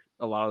picture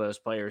a lot of those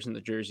players in the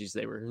jerseys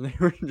they were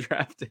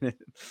drafted in.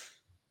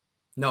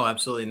 No,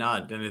 absolutely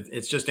not. And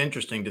it's just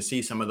interesting to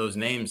see some of those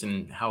names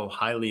and how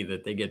highly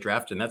that they get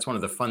drafted. And that's one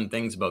of the fun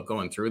things about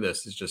going through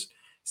this is just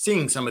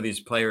seeing some of these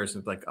players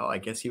and like, oh, I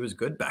guess he was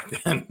good back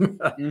then.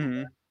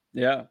 Mm-hmm.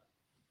 Yeah,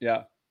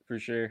 for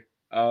sure.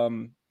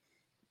 And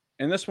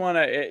this one,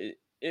 it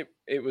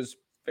was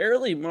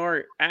fairly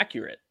more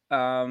accurate.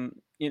 No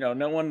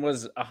one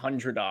was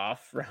 100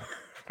 off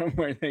from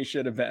where they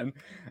should have been.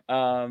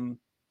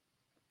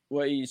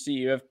 What you see,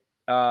 you have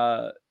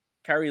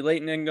Kerry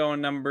Layton going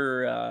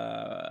number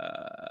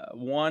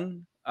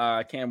 1,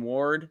 Cam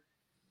Ward,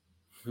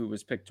 who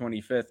was picked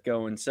 25th,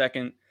 going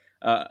second.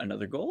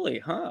 Another goalie,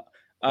 huh?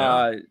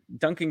 Yeah.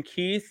 Duncan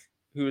Keith,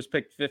 who was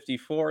picked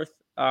 54th,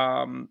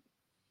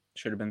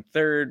 should have been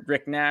 3rd.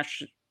 Rick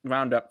Nash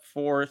wound up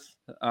 4th,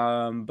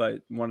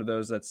 but one of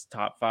those that's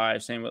top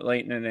 5. Same with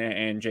Layton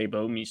and Jay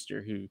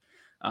Bouwmeester, who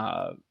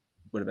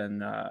would have been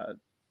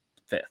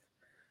 5th.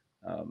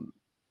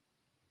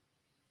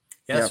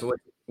 So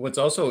what's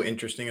also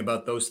interesting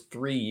about those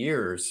 3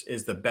 years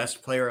is the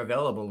best player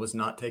available was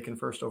not taken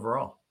first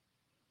overall.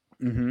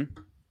 Mm-hmm.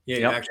 Yeah,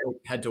 you actually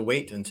had to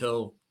wait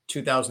until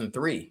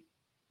 2003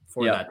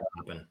 for that to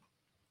happen.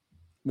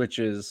 Which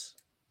is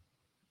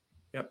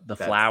the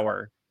that's,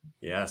 Flower.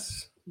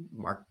 Yes.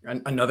 Mark,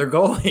 another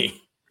goalie.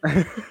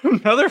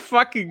 Another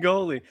fucking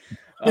goalie.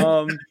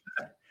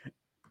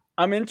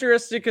 I'm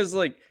interested because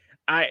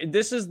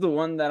this is the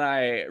one that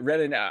I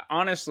read, and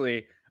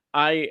honestly,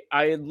 I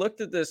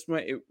looked at this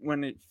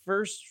when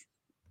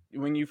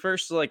you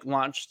first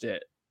launched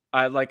it.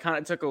 I kind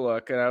of took a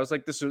look and I was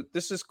like,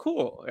 this is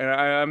cool, and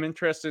I'm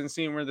interested in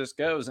seeing where this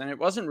goes. And it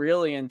wasn't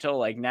really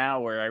until now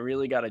where I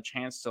really got a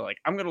chance to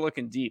I'm gonna look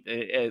in deep,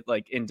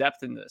 in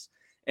depth in this.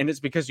 And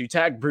it's because you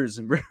tag Brews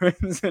and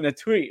Bruins in a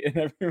tweet, and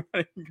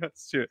everybody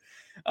goes to it.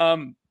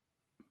 And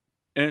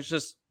it's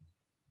just,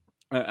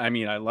 I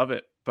love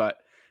it. But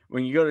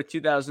when you go to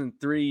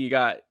 2003, you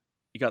got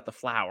the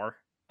Flower,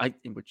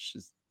 which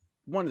is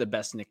one of the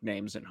best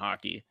nicknames in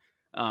hockey,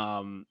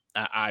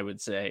 I would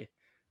say.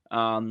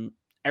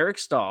 Eric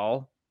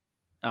Stahl,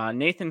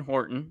 Nathan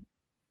Horton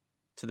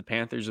to the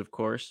Panthers, of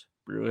course.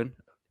 Bruin,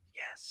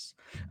 yes.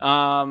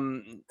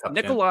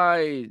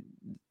 Nikolai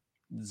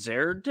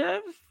Zerdev,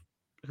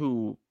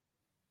 who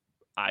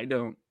I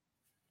don't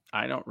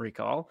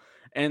recall,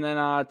 and then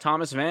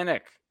Thomas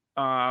Vanek,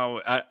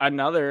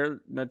 another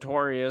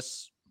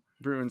notorious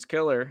Bruins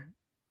killer.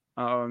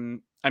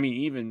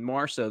 Even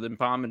more so than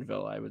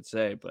Pominville, I would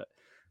say. But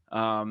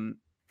and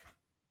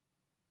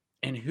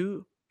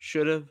who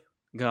should have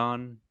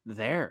gone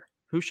there?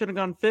 Who should have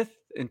gone 5th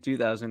in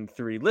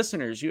 2003?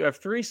 Listeners, you have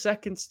 3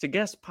 seconds to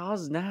guess.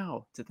 Pause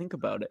now to think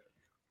about it.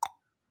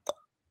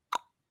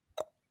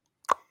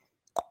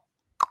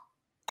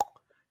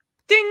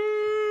 Ding!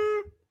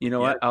 You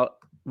know what?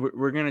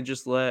 We're gonna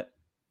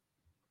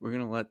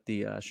let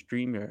the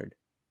StreamYard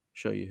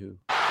show you who.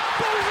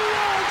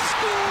 Bergeron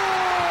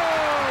scores!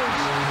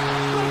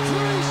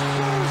 Patrice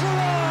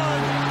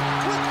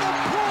Bergeron with the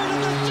point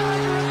of the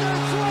dagger in their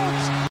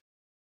throats.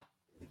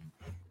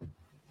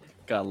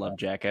 Gotta love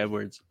Jack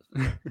Edwards.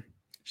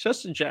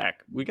 Just a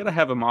Jack. We gotta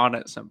have him on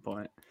at some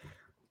point.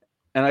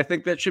 And I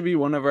think that should be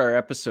one of our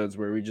episodes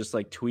where we just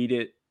tweet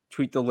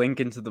the link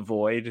into the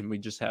void, and we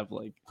just have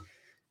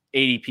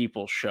 80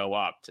 people show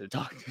up to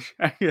talk to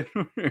Jack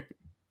Edwards.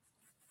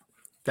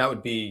 That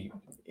would be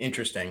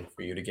interesting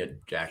for you to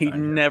get Jack. He'd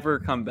never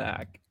come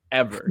back,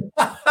 ever.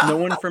 No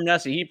one from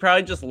Nesson. He'd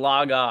probably just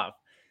log off,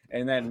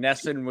 and then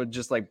Nesson would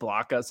just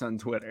block us on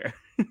Twitter.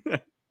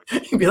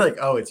 He'd be like,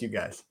 "Oh, it's you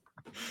guys."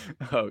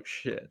 Oh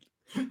shit.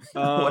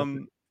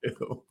 BS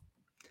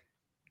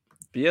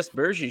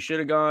Bergie should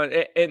have gone,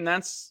 and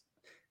that's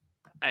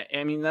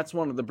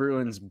one of the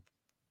Bruins'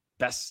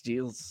 best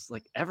steals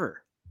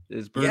ever.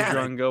 Is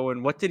Bergeron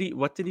going? What did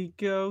he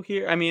go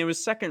here? It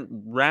was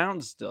second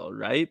round still,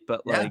 right?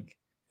 But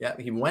Yeah,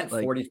 he went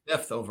Like,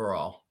 45th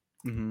overall.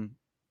 mm-hmm.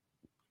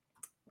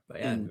 But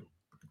yeah,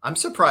 I'm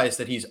surprised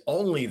that he's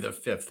only the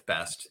 5th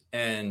best.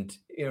 And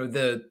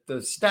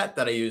the stat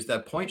that I use,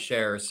 that point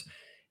shares,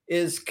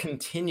 is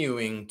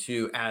continuing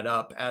to add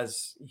up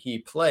as he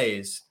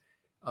plays,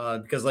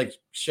 because like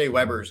Shea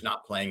Weber's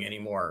not playing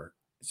anymore,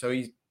 so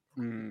he's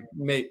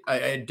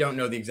I don't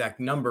know the exact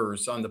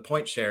numbers on the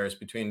point shares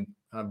between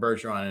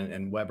Bergeron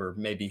and Weber.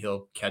 Maybe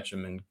he'll catch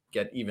him and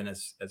get even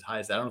as high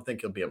as that. I don't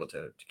think he'll be able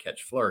to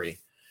catch Fleury.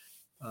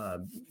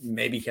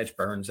 Maybe catch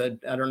Burns. I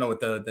don't know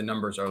what the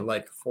numbers are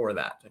like for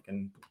that. I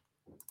don't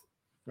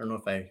know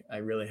if I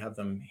really have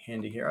them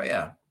handy here. Oh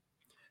yeah.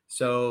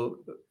 So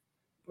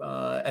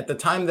at the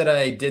time that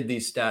I did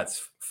these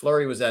stats,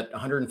 Fleury was at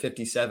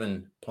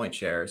 157 point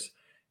shares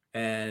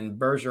and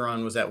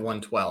Bergeron was at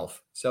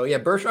 112. So yeah,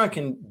 Bergeron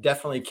can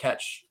definitely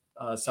catch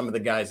some of the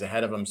guys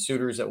ahead of him.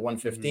 Suter's at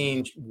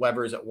 115,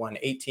 Weber's at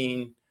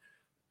 118,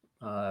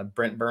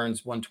 Brent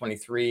Burns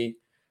 123.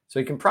 So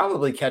he can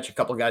probably catch a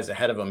couple guys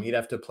ahead of him. He'd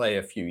have to play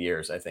a few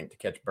years, I think, to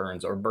catch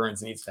Burns, or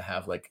Burns needs to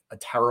have like a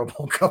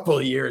terrible couple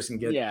of years and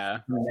get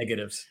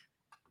negatives.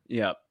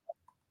 Yep.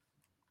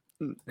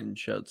 And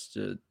shouts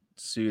to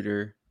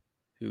Suter,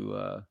 who,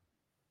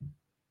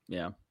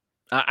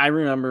 I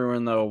remember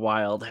when the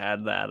Wild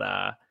had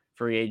that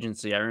free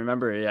agency. I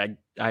remember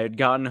I had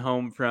gotten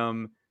home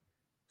from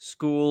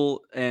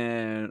school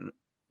and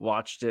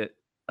watched it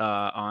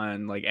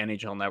on like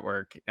NHL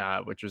Network,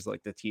 which was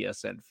like the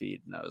TSN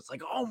feed, and I was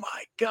like, "Oh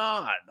my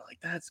god, like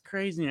that's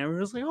crazy!" And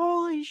everyone was like,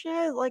 "Holy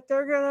shit! Like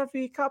they're gonna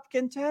be cup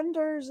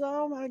contenders!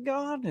 Oh my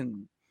god!"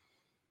 And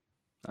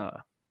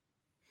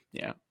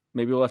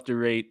maybe we'll have to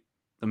rate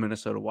the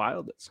Minnesota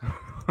Wild at some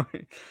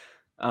point.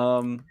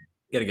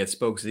 Got to get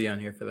Spoke Z on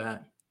here for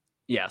that.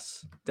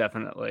 Yes,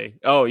 definitely.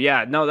 Oh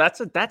yeah, no, that's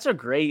a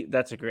great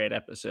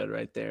episode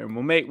right there. And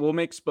we'll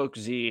make Spoke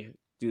Z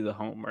do the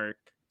homework.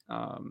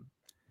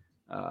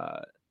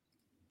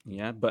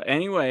 But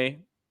anyway.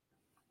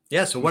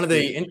 Yeah, so one of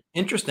the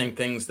interesting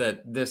things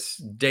that this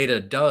data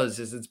does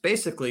is it's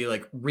basically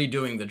like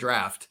redoing the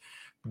draft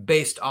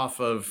based off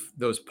of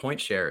those point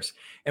shares.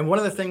 And one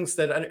of the things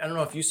that I don't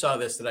know if you saw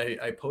this that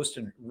I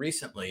posted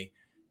recently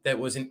that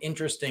was an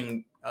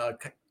interesting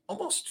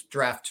almost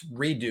draft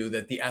redo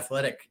that The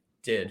Athletic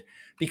did,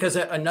 because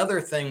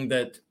another thing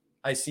that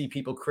I see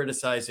people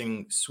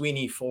criticizing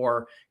Sweeney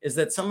for is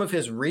that some of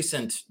his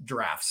recent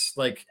drafts,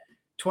 like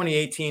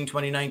 2018,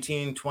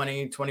 2019,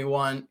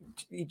 2021,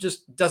 he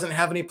just doesn't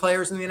have any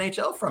players in the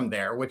NHL from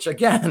there, which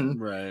again,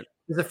 right.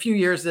 There's a few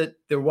years that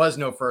there was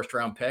no first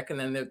round pick, and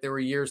then there were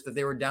years that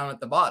they were down at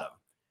the bottom.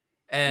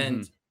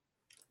 And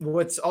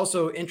what's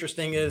also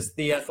interesting is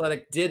The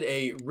Athletic did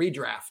a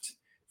redraft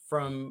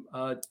from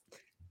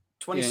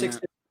 2016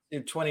 to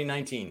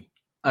 2019.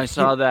 I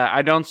saw that.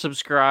 I don't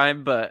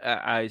subscribe, but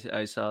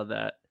I saw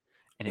that,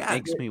 and it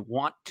makes me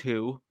want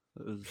to.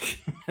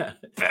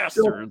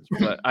 Bastards,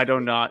 but I do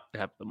not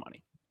have the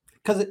money.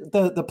 Because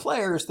the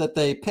players that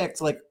they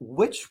picked, like,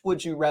 which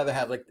would you rather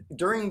have? Like,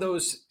 during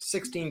those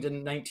 16 to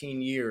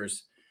 19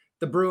 years,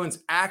 the Bruins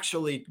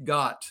actually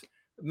got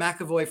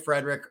McAvoy,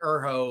 Frederick,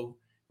 Urho,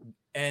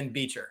 and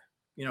Beecher.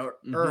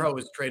 Urho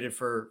was traded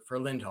for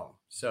Lindholm.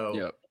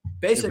 So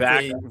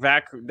basically,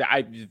 Vac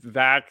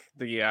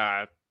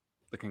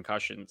the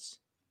concussions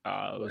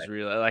was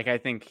really like I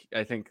think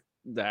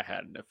that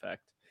had an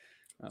effect.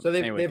 So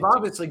they've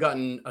obviously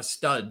gotten a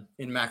stud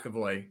in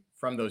McAvoy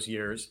from those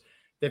years.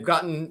 They've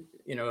gotten,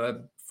 a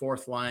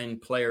fourth line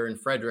player in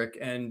Frederick,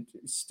 and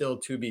still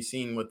to be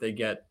seen what they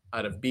get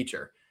out of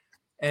Beecher.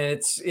 And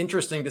it's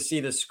interesting to see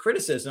this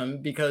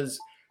criticism because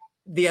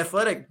The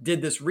Athletic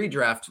did this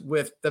redraft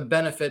with the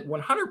benefit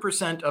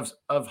 100%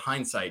 of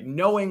hindsight,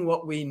 knowing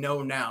what we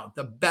know now.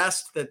 The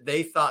best that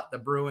they thought the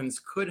Bruins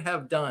could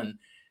have done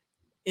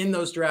in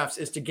those drafts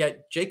is to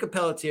get Jacob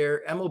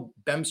Pelletier, Emil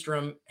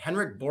Bemstrom,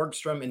 Henrik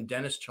Borgstrom, and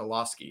Dennis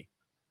Cholowski.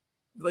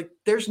 Like,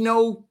 there's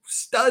no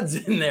studs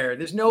in there.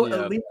 There's no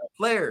elite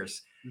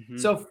players.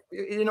 So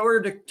in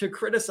order to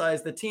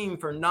criticize the team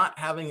for not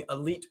having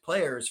elite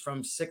players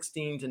from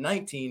 16 to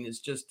 19 is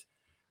just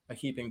a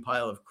heaping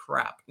pile of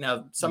crap.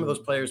 Now, some of those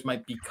players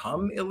might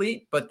become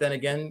elite, but then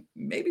again,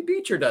 maybe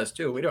Beecher does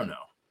too. We don't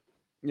know.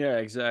 Yeah,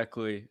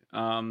 exactly.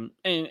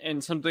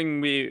 And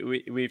something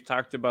we've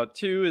talked about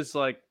too is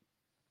like,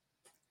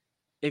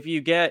 if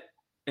you get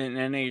an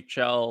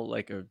NHL,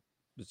 like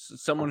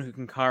someone who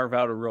can carve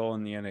out a role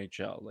in the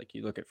NHL, like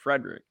you look at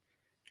Frederick,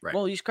 right?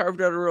 Well, he's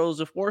carved out a role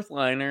as a fourth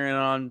liner, and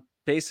on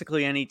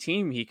basically any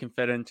team, he can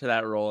fit into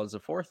that role as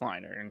a fourth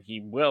liner, and he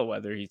will.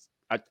 Whether he's,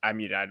 I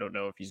mean, I don't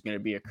know if he's going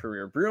to be a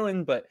career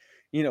Bruin, but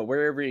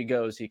wherever he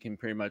goes, he can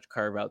pretty much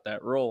carve out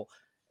that role,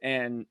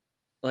 and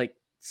like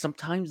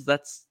sometimes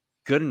that's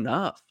good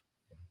enough.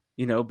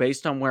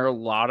 Based on where a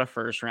lot of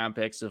first round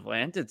picks have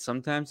landed,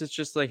 sometimes it's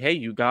just like, hey,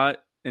 you got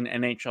an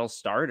NHL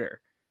starter.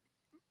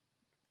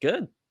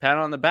 Good. Pat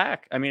on the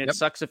back. I mean, it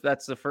sucks if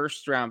that's the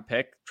first round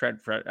pick,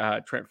 Trent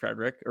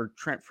Frederick, or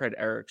Trent Fred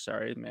Eric,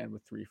 sorry, man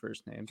with three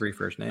first names.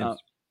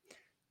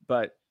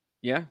 But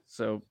yeah,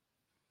 so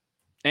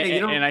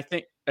And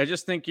I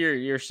just think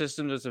your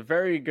system does a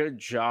very good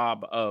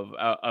job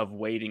of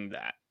weighting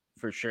that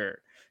for sure,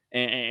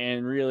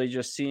 and really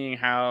just seeing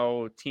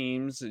how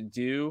teams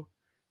do,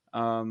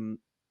 and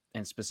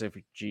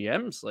specific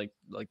GMs like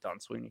Don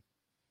Sweeney.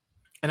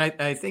 And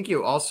I think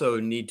you also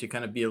need to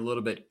kind of be a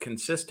little bit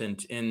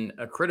consistent in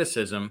a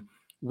criticism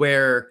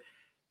where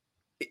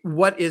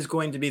what is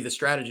going to be the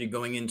strategy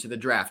going into the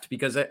draft?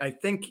 Because I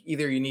think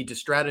either you need to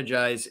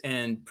strategize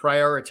and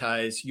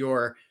prioritize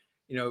your,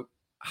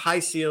 high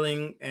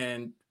ceiling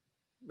and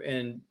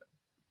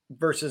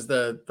versus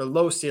the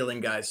low ceiling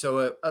guys.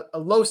 So a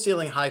low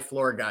ceiling, high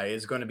floor guy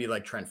is going to be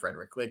like Trent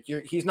Frederick. Like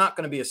he's not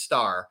going to be a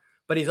star,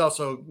 but he's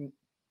also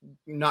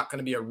not going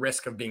to be a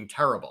risk of being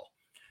terrible.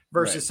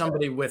 Versus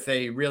somebody with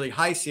a really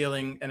high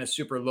ceiling and a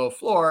super low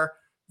floor,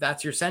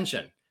 that's your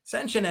Senshin.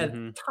 Senshin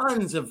had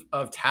tons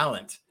of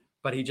talent,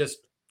 but he just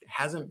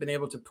hasn't been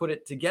able to put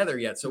it together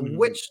yet. So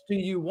which do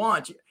you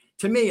want?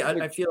 To me,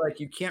 I feel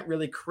like you can't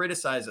really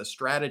criticize a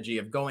strategy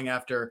of going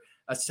after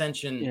a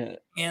Senshin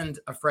and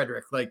a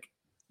Frederick. Like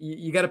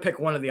you got to pick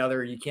one or the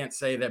other. You can't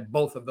say that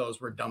both of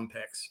those were dumb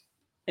picks.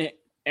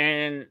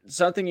 And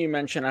something you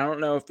mentioned, I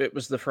don't know if it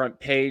was the front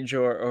page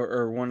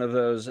or one of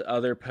those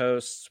other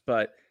posts,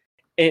 but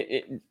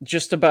it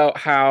just about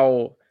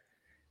how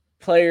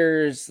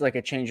players, like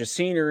a change of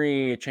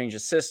scenery, a change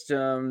of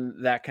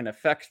system, that can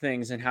affect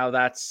things, and how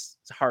that's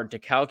hard to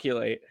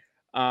calculate,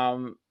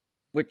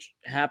 which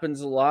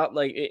happens a lot.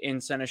 Like in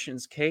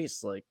Senishin's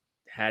case, like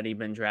had he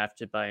been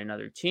drafted by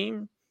another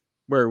team,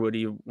 where would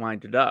he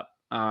wound up?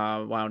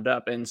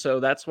 And so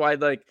that's why,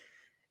 like,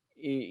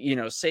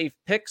 safe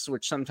picks,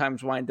 which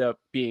sometimes wind up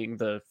being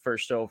the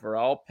first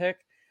overall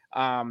pick,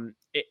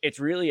 it's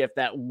really if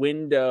that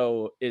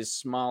window is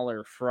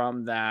smaller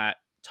from that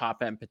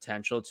top end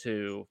potential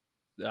to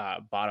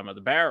bottom of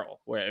the barrel,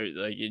 where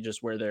like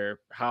where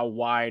how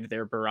wide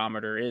their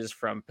barometer is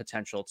from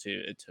potential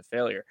to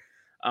failure.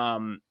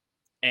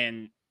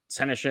 And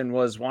Senishin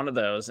was one of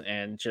those,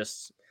 and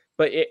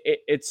but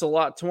it's a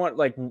lot to want.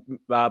 Like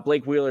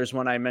Blake Wheeler's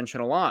one I mention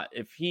a lot.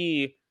 If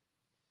he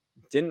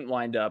didn't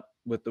wind up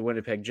with the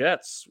Winnipeg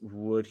Jets,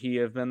 would he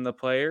have been the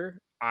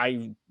player?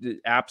 I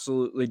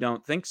absolutely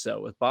don't think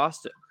so with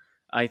Boston.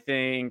 I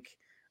think,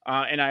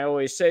 and I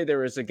always say there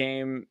was a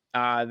game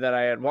that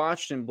I had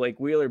watched, and Blake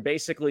Wheeler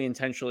basically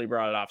intentionally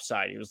brought it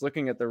offside. He was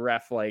looking at the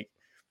ref, like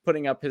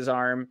putting up his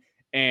arm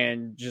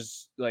and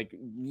just like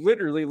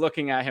literally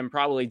looking at him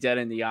probably dead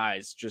in the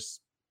eyes,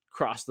 just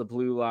crossed the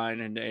blue line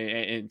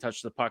and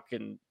touched the puck.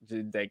 And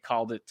they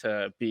called it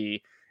to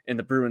be in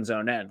the Bruins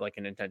zone end, like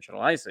an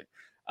intentional icing.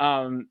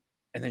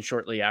 And then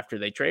shortly after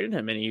they traded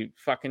him, and he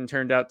fucking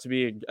turned out to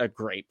be a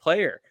great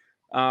player.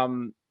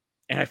 And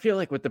I feel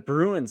like with the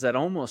Bruins, that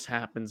almost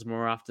happens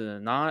more often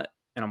than not.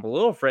 And I'm a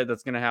little afraid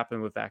that's going to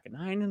happen with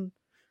Vakanainen,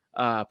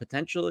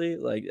 potentially.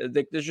 Like,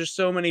 there's just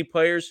so many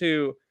players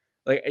who,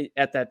 like,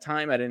 at that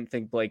time, I didn't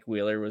think Blake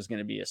Wheeler was going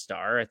to be a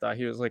star. I thought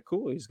he was like,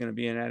 cool, he's going to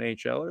be an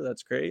NHLer.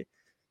 That's great.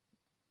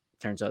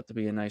 Turns out to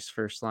be a nice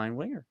first line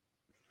winger.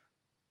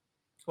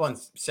 Well, and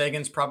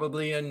Sagan's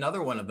probably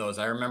another one of those.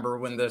 I remember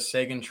when the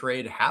Sagan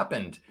trade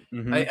happened.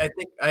 I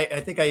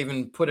think I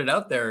even put it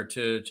out there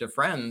to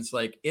friends.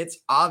 Like, it's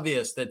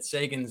obvious that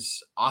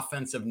Sagan's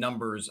offensive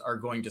numbers are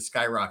going to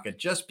skyrocket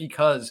just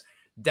because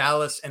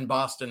Dallas and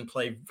Boston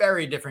play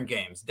very different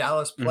games.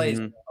 Dallas plays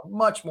a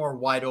much more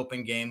wide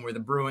open game, where the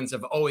Bruins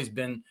have always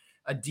been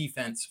a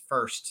defense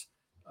first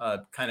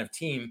kind of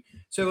team.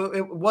 So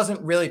it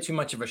wasn't really too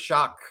much of a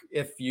shock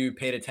if you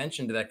paid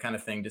attention to that kind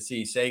of thing, to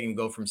see Sagan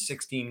go from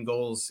 16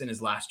 goals in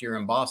his last year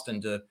in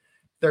Boston to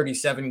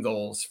 37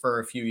 goals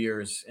for a few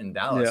years in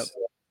Dallas.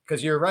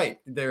 Because you're right,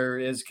 there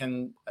is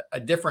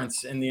a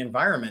difference in the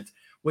environment,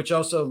 which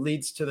also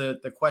leads to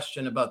the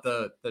question about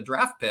the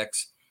draft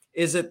picks.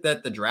 Is it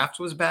that the draft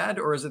was bad,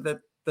 or is it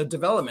that the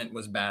development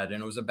was bad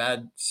and it was a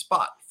bad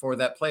spot for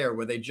that player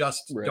where they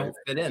just don't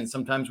fit in?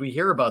 Sometimes we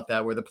hear about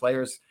that, where the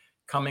players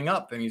coming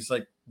up and he's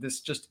like,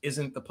 this just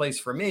isn't the place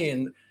for me.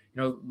 And,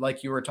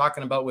 like you were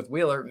talking about with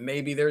Wheeler,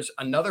 maybe there's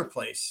another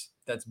place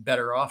that's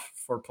better off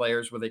for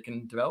players where they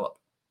can develop.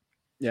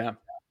 Yeah,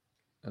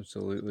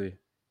 absolutely.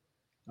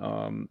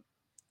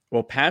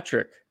 Well,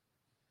 Patrick,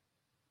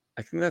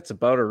 I think that's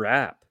about a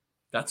wrap.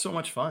 That's so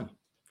much fun.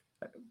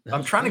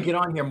 I'm trying to get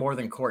on here more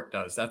than Court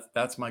does.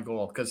 That's my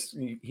goal, because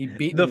he beat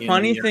me. The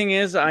funny thing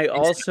is, I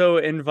also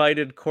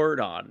invited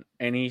Court on,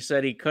 and he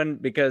said he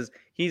couldn't because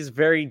he's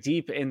very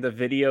deep in the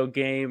video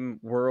game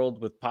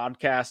world with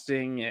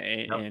podcasting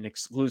and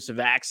exclusive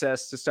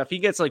access to stuff. He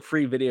gets like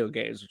free video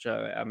games, which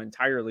I'm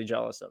entirely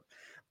jealous of.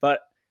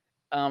 But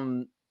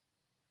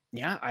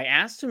yeah, I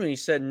asked him and he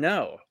said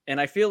no. And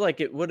I feel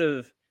like it would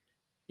have.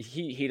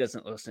 He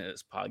doesn't listen to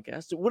this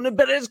podcast. It wouldn't have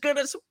been as good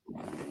as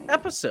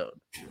episode.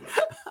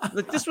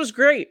 Like, this was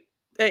great,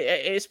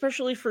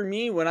 especially for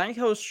me when I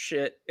host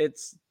shit.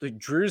 It's the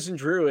Drews and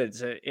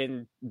Druids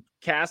in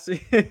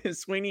Cassidy,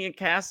 Sweeney and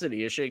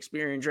Cassidy, a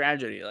Shakespearean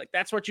tragedy. Like,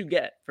 that's what you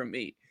get from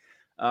me.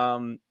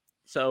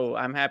 So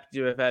I'm happy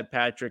to have had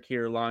Patrick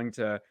here along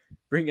to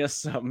bring us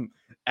some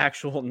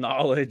actual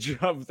knowledge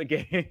of the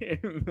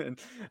game and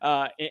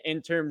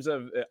in terms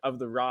of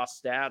the raw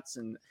stats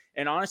and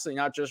honestly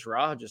not just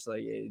raw, just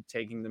like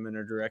taking them in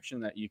a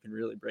direction that you can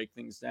really break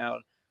things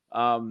down.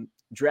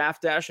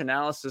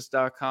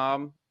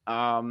 Draft-analysis.com.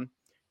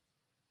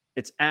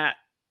 It's at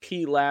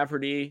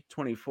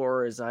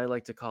P-Laverty24, as I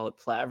like to call it,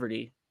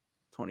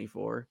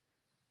 Plaverty24.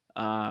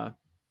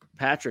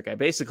 Patrick, I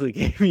basically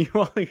gave you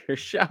all your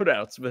shout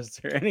outs, but is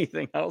there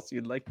anything else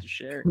you'd like to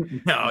share?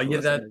 No,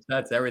 yeah,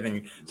 that's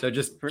everything. So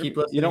just keep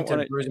listening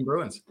to Brews and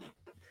Bruins.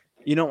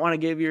 You don't want to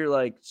give your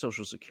like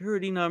social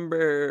security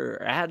number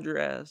or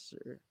address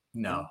or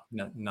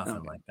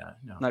nothing like that.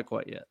 No, not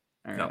quite yet.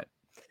 All right.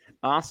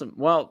 Awesome.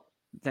 Well,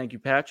 thank you,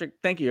 Patrick.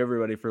 Thank you,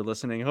 everybody, for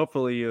listening.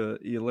 Hopefully you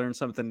learned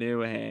something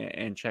new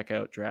and check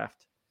out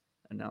Draft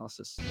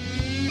Analysis.